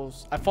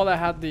close. I thought I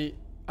had the.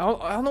 I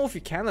don't know if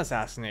you can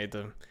assassinate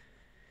them.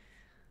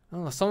 I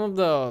don't know, some of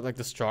the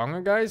the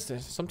stronger guys,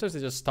 sometimes they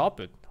just stop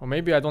it, or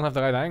maybe I don't have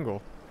the right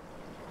angle.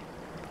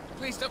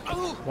 Please stop.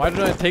 Oh. Why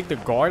did I take the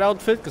guard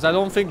outfit? Because I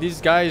don't think these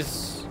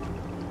guys.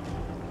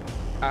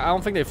 I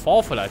don't think they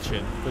fall for that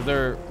shit. Because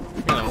they're,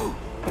 you know,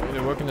 they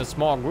work in a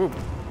small group.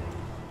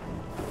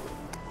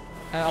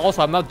 And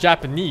also, I'm not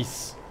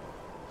Japanese.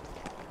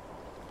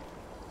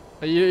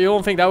 You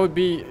don't think that would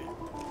be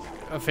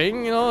a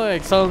thing, you know?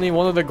 Like suddenly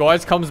one of the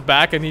guards comes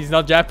back and he's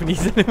not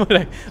Japanese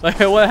anymore. like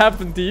what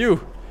happened to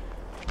you?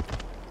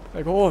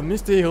 Like, oh,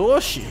 Mr.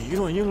 Hiroshi, you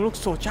don't look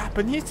so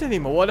Japanese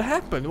anymore. What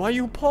happened? Why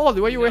you bald?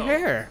 Why your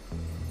hair?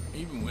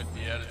 Even with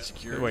the added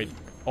security. Wait.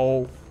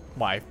 Oh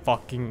my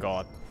fucking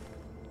god.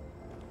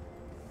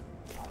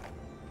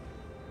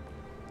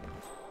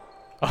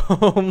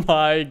 Oh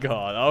my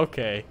god.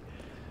 Okay.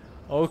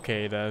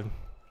 Okay then.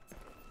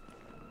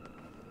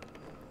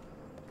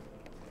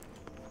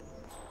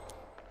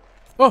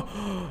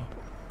 Oh.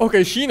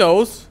 Okay, she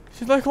knows.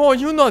 She's like, oh,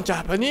 you're not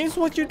Japanese.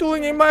 What you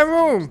doing in my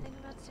room?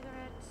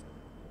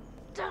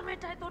 Damn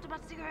it, I thought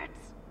about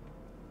cigarettes.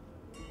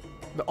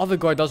 The other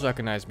guy does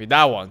recognize me.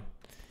 That one.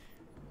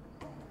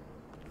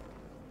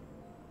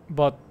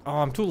 But, oh,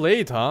 I'm too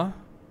late, huh?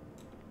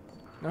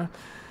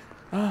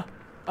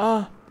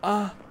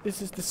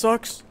 This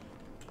sucks.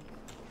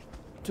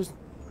 Just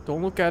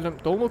don't look at him.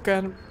 Don't look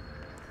at him.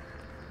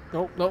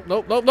 No. Oh.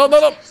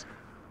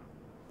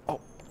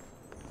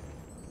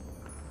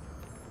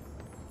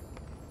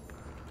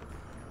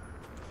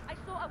 I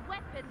saw a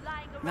weapon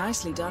lying around.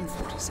 Nicely done,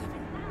 47.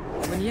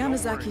 When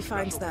Yamazaki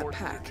finds that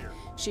pack,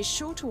 she's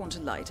sure to want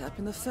to light up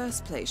in the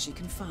first place she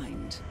can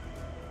find.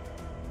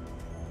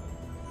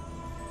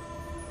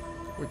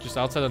 We're just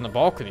outside on the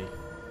balcony.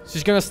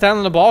 She's gonna stand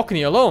on the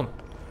balcony alone.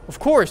 Of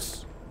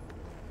course.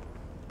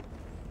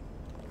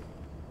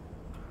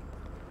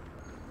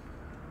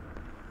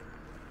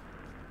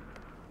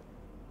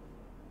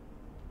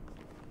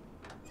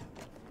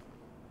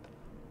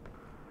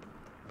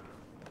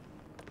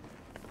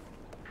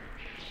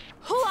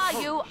 Who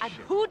are you and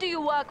who do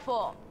you work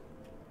for?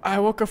 I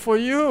work for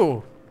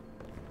you.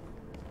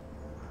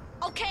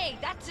 Okay,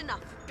 that's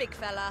enough, big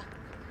fella.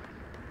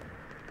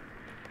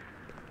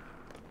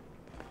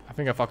 I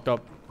think I fucked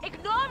up.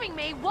 Ignoring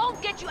me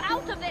won't get you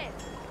out of this.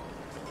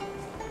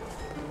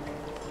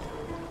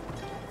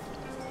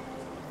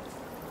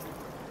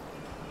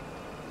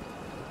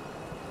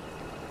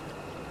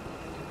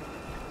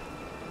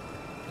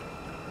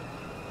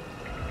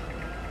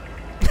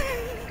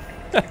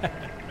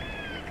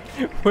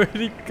 Where'd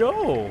he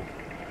go?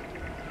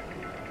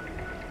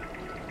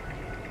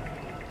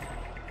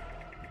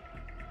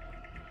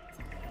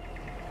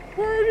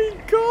 Where'd he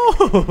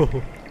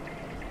go?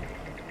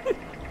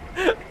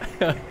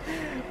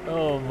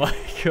 Oh my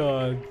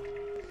god.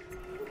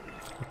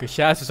 Okay,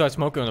 she has to start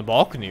smoking on the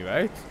balcony,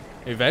 right?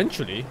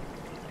 Eventually.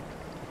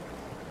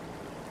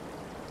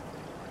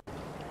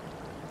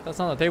 That's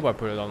not the table I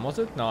put it on, was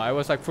it? No, I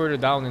was like further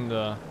down in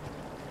the...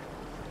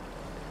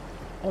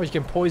 Oh, you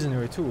can poison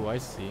her too, I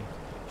see.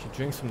 She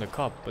drinks from the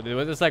cup, but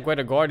it's like where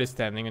the guard is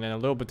standing and then a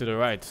little bit to the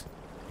right.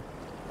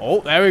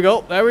 Oh, there we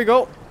go, there we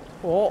go.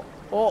 Oh,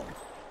 oh.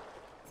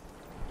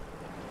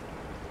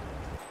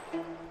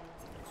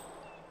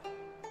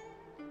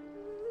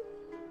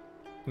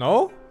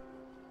 No?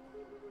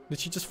 Did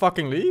she just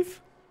fucking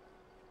leave?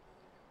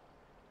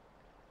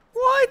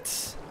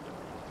 What?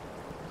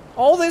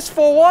 All this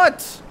for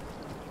what?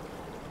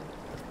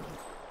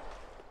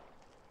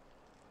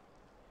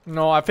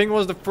 No, I think it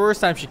was the first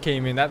time she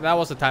came in. That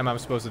was the time I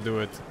was supposed to do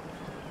it.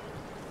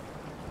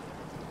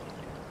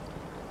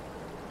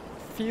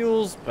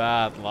 Feels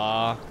bad,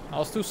 La. I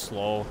was too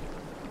slow.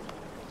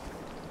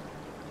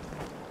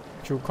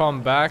 She'll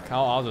come back.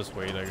 I'll just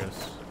wait, I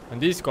guess. And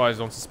these guys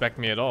don't suspect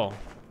me at all.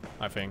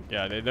 I think.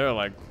 Yeah, they're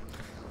like,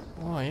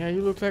 oh yeah,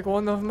 you look like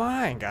one of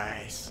mine,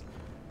 guys.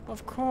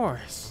 Of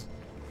course.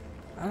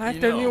 I like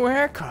the new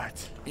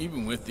haircut.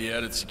 Even with the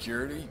added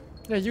security.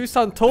 Yeah, you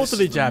sound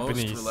totally this is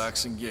Japanese. The most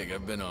relaxing gig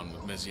I've been on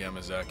with Ms.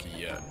 Yamazaki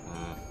yet.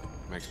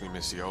 Makes me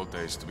miss the old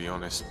days, to be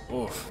honest.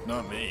 Oof,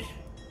 not me.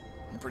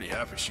 I'm pretty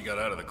happy she got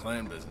out of the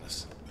clan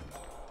business.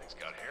 Things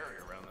got hairy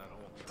around that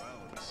whole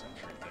trial of the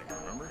century thing,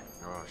 remember?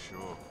 Oh,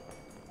 sure.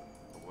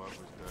 The work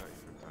was dirty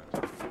for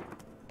touch.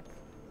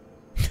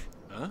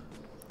 Huh?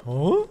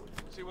 Huh?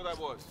 See what that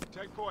was.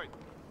 Take point.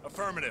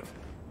 Affirmative.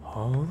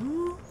 Huh?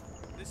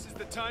 This is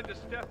the time to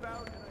step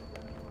out and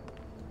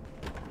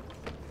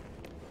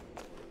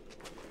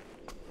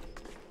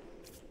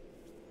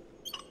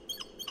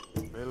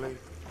Really?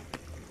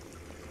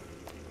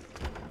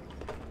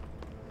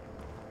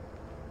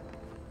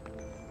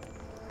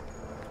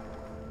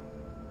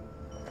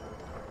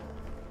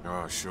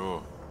 Oh,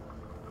 sure.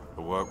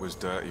 The work was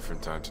dirty from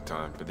time to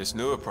time, but this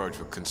new approach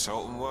with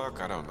consultant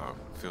work, I don't know.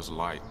 Feels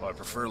light. Well, I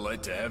prefer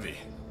light to heavy,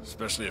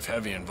 especially if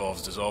heavy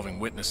involves dissolving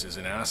witnesses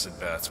in acid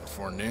baths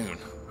before noon.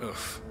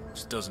 Oof,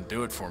 just doesn't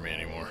do it for me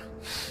anymore.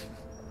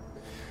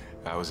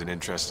 That was an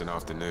interesting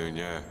afternoon,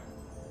 yeah.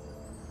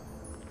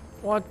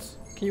 What?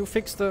 Can you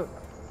fix the...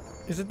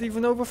 Is it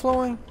even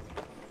overflowing?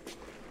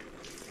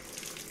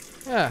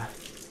 Yeah.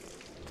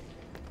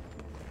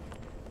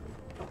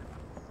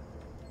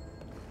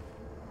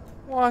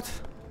 What?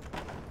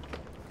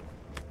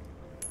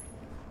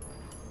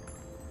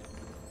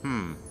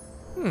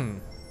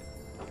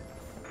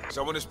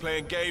 Someone is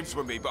playing games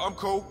with me, but I'm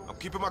cool. I'm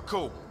keeping my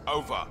cool.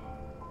 Over.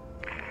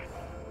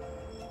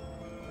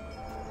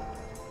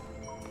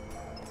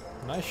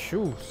 Nice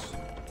shoes.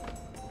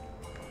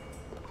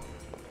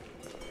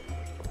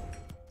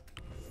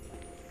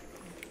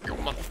 You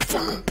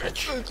motherfucking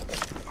bitch.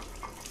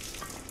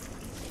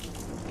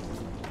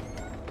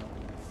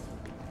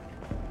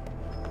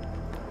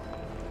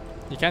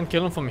 You can't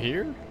kill him from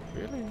here?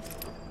 Really?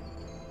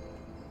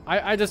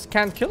 I just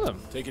can't kill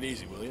him. Take it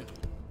easy, will you?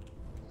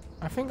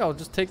 I think I'll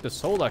just take the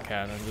soda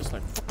can and just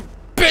like...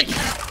 Bitch!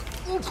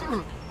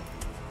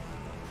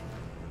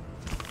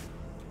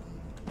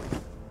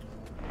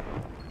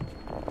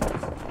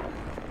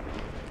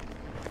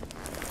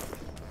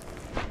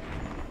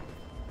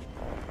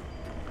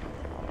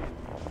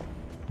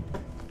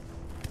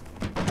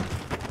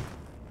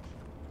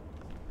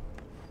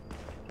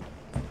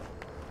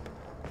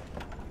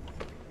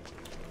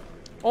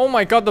 Oh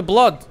my god, the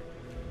blood!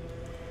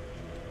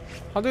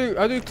 How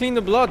do you clean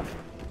the blood?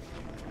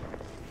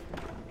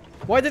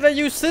 Why did I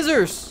use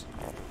scissors?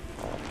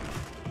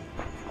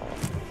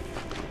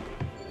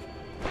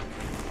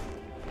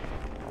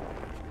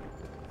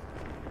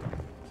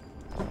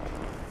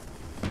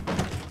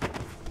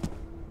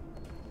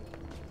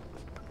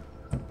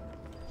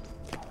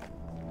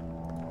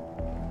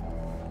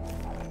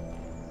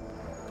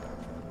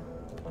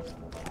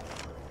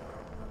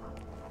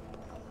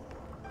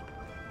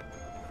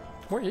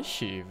 Where is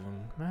she even?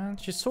 Man,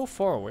 she's so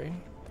far away.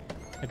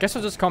 I guess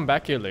I'll just come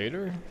back here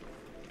later.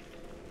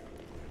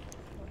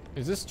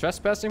 Is this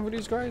trespassing for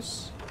these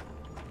guys?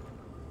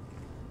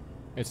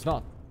 It's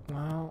not.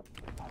 Well,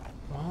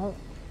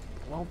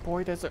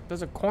 boy, there's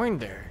a coin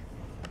there.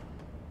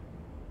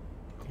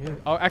 Yeah.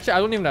 Oh, actually, I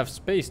don't even have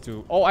space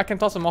to. Oh, I can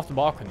toss them off the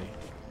balcony.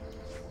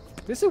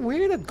 Is it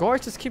weird that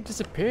guards just keep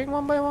disappearing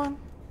one by one?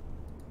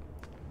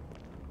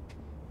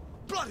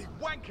 Bloody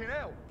wanking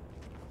hell!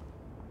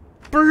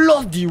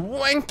 Bloody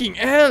wanking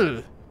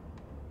hell!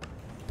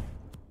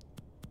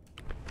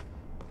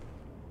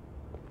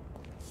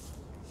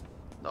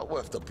 Not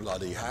worth the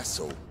bloody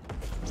hassle.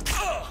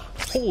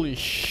 Holy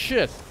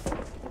shit!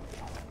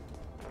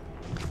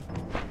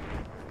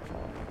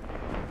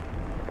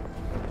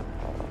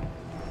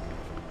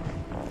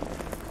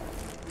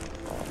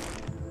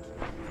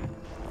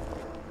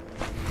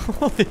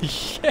 Holy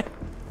shit!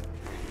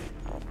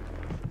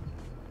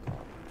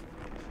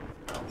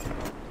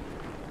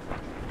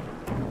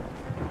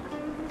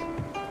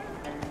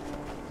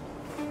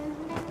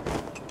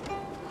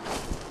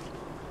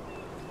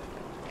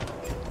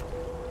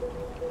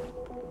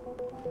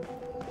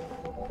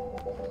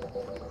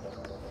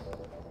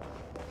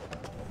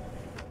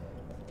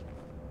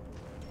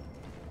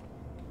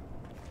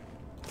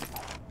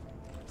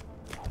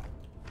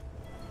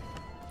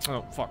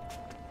 Oh, fuck.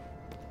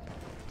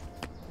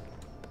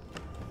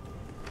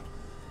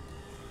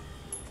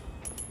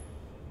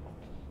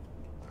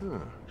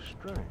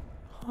 Strange.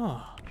 Huh.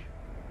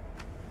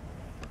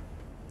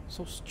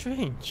 So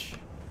strange.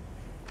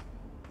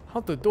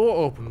 How'd the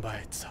door open by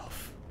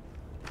itself?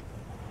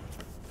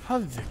 How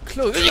did it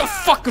close? You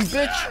fucking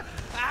bitch!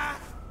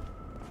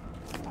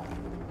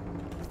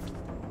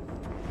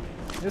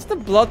 Is the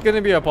blood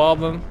gonna be a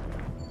problem?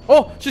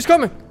 Oh, she's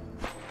coming!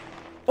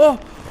 Oh!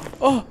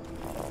 Oh!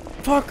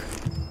 Fuck!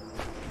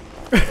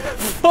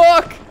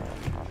 Fuck!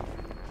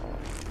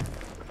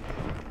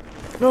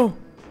 No!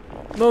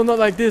 No, not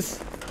like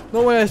this.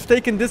 No one has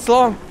taken this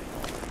long.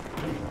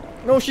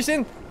 No, she's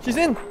in! She's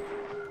in!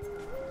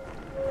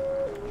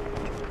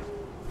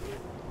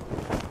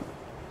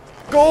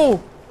 Go!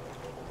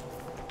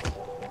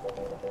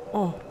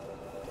 Oh.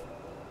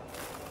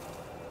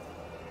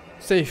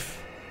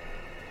 Safe.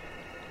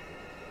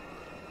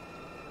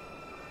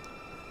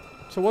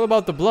 So what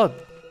about the blood?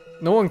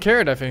 No one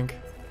cared, I think.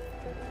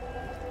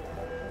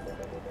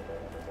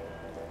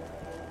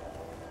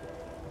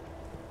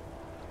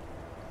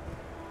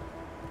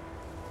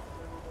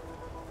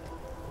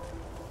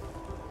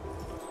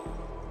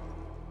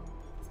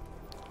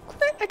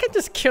 I can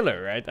just kill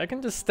her, right? I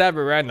can just stab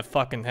her right in the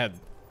fucking head.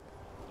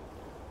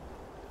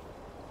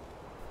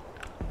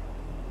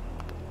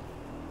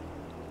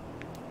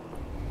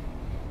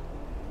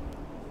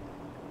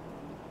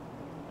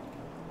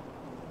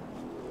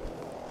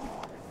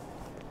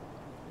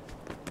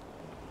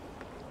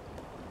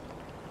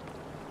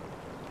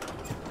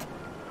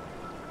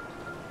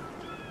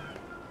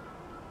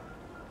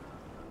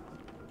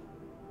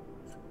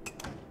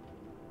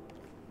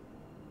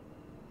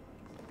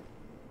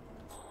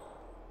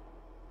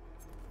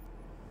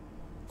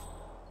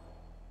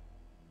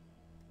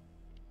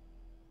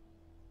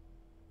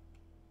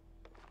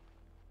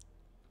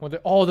 What?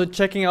 Oh, they're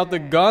checking out the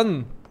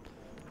gun.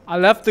 I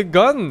left the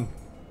gun.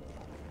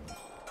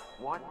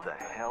 What the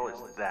hell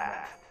is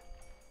that?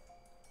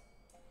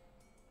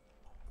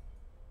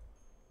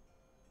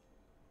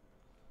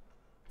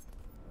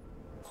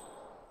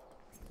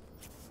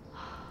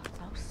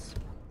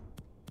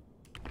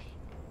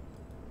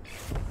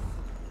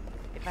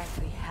 If I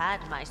actually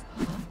had my...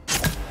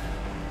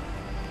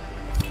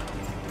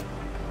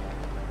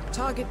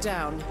 Target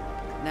down.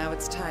 Now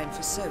it's time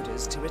for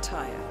Sodas to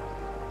retire.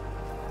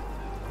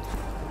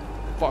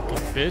 Fucking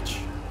bitch.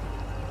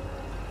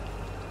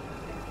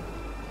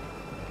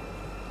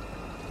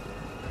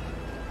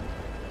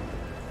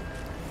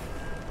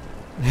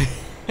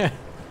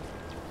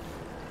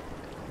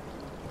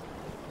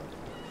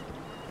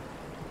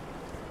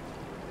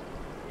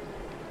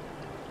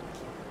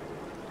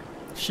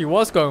 She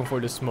was going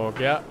for the smoke,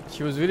 yeah.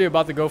 She was really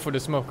about to go for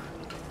the smoke.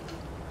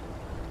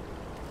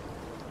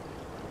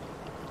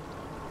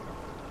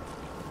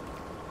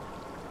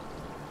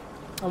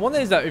 I wonder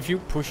is that if you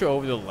push her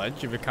over the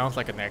ledge, if it counts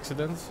like an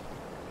accident.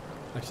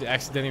 Like she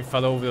accidentally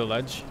fell over the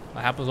ledge.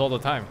 That happens all the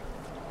time,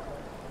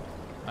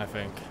 I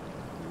think.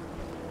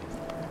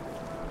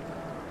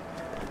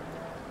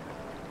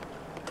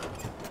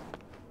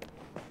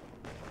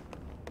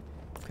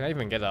 Can I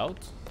even get out?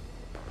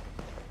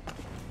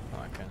 Oh,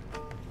 I can.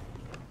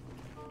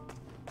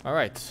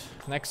 Alright,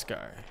 next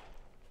guy.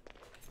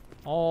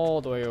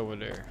 All the way over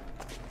there.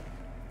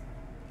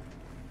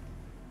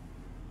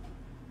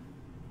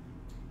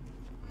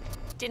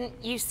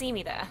 Didn't you see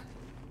me there?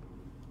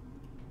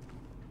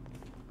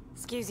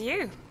 Excuse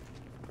you.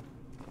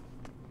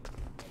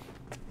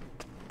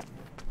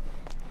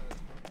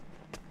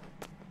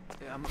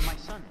 My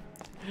son.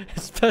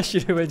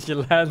 Especially when she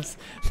lands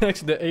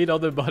next to the 8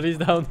 other bodies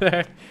down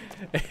there.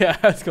 Yeah,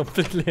 it's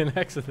completely an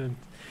accident.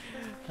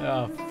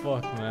 Oh,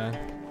 fuck, man.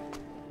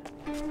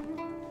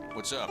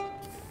 What's up?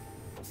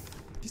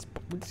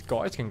 These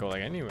guards can go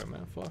like anywhere,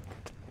 man. Fuck.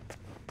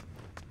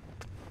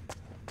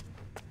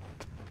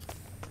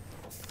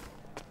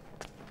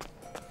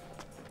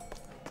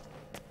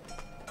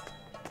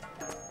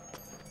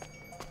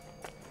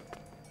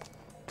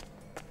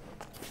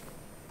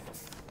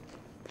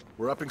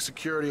 We're upping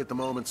security at the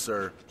moment,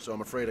 sir, so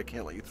I'm afraid I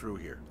can't let you through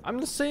here. I'm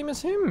the same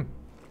as him.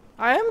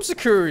 I am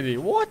security.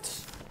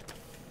 What?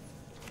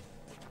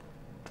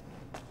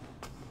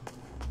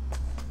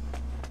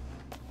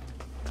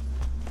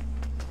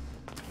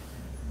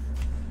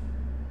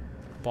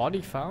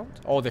 Body found?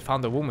 Oh, they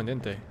found the woman,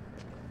 didn't they?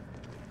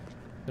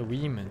 The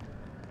woman.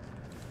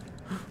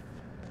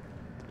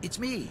 It's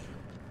me.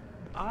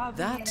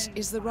 That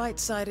is the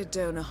right-sided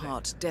donor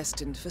heart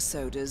destined for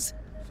Sodas.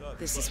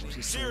 This is what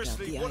he sold out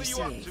the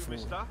ICA for.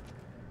 This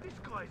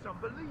guy's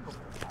unbelievable.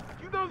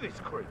 You know this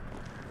creep.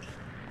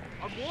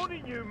 I'm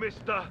warning you,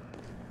 mister.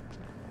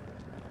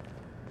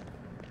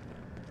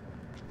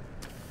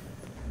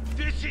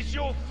 This is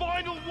your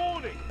final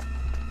warning.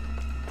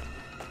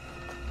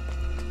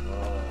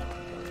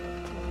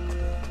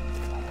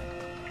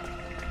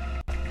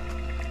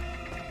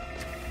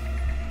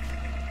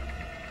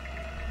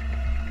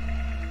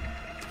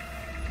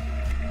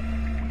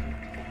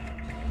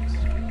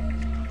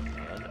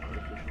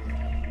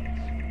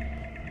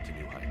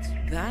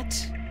 That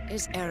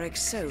is Eric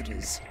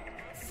Sodas,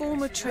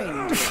 former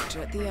training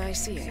director at the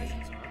ICA.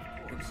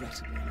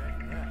 Regrettably.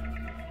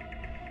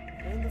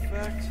 And the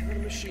fact that a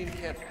machine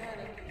can't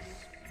panic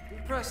is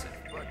impressive,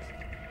 but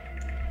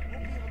you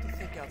won't be able to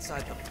think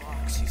outside the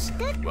box, you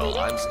said. Well,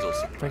 I'm still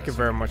surprised. Thank you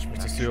very much,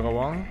 Mr.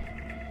 Surawang.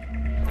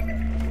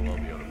 We'll all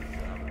be out of the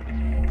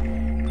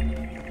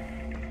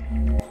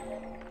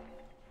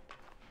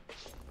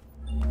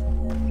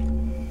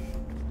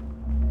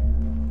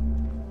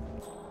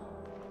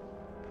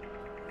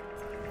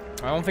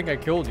I don't think I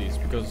killed these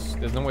because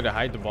there's no way to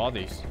hide the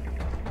bodies.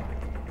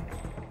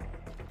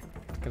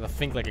 Gotta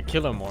think like a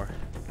killer more.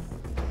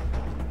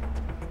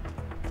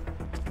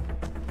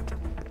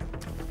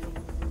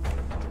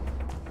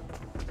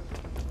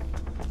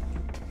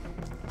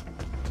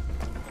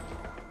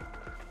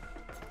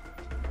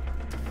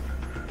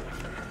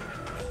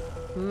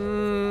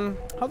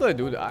 How do I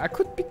do that? I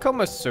could become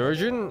a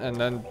surgeon and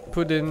then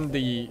put in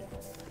the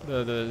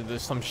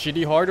some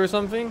shitty heart or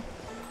something.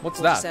 What's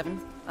that?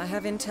 47. I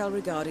have intel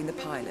regarding the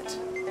pilot.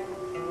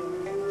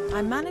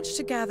 I managed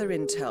to gather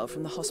intel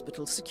from the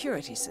hospital's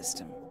security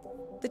system.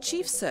 The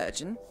chief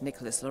surgeon,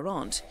 Nicholas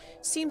Laurent,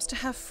 seems to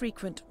have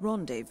frequent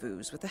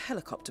rendezvous with the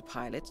helicopter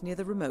pilot near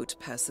the remote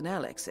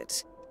personnel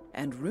exit.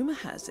 And rumor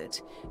has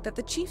it that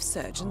the chief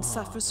surgeon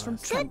suffers from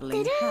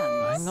trembling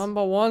hands. My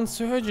 #1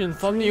 surgeon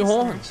from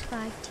Nihon.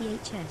 5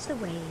 THS the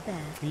way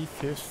there.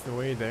 3/5 the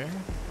way there?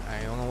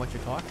 I don't know what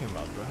you're talking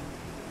about, bro.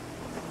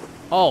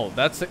 Oh,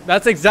 that's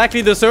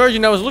exactly the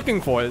surgeon I was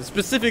looking for.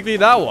 Specifically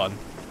that one.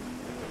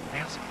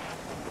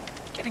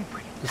 Getting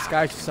pretty.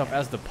 Disguise yourself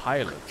as the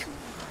pilot.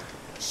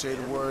 Say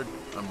the word,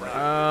 I'm ready.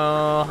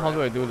 How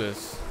do I do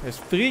this? There's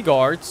 3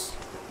 guards.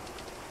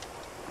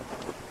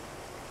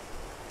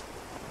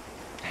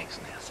 Thanks,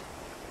 Nancy.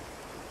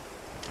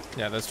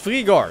 Yeah, there's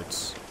 3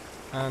 guards.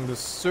 And the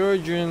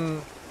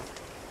surgeon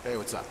Hey,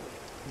 what's up?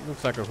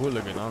 Looks like a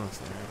hooligan,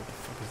 honestly. What the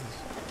fuck is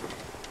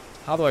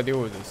this? How do I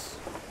deal with this?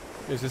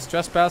 Is this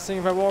trespassing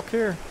if I walk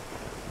here?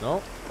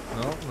 No.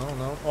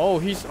 No. Oh,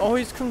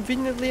 he's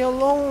conveniently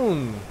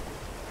alone.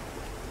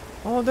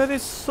 Oh, that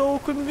is so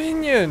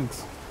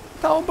convenient.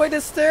 Down by the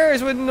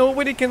stairs when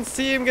nobody can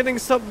see him getting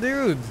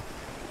subdued.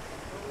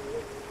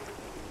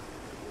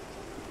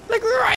 Like right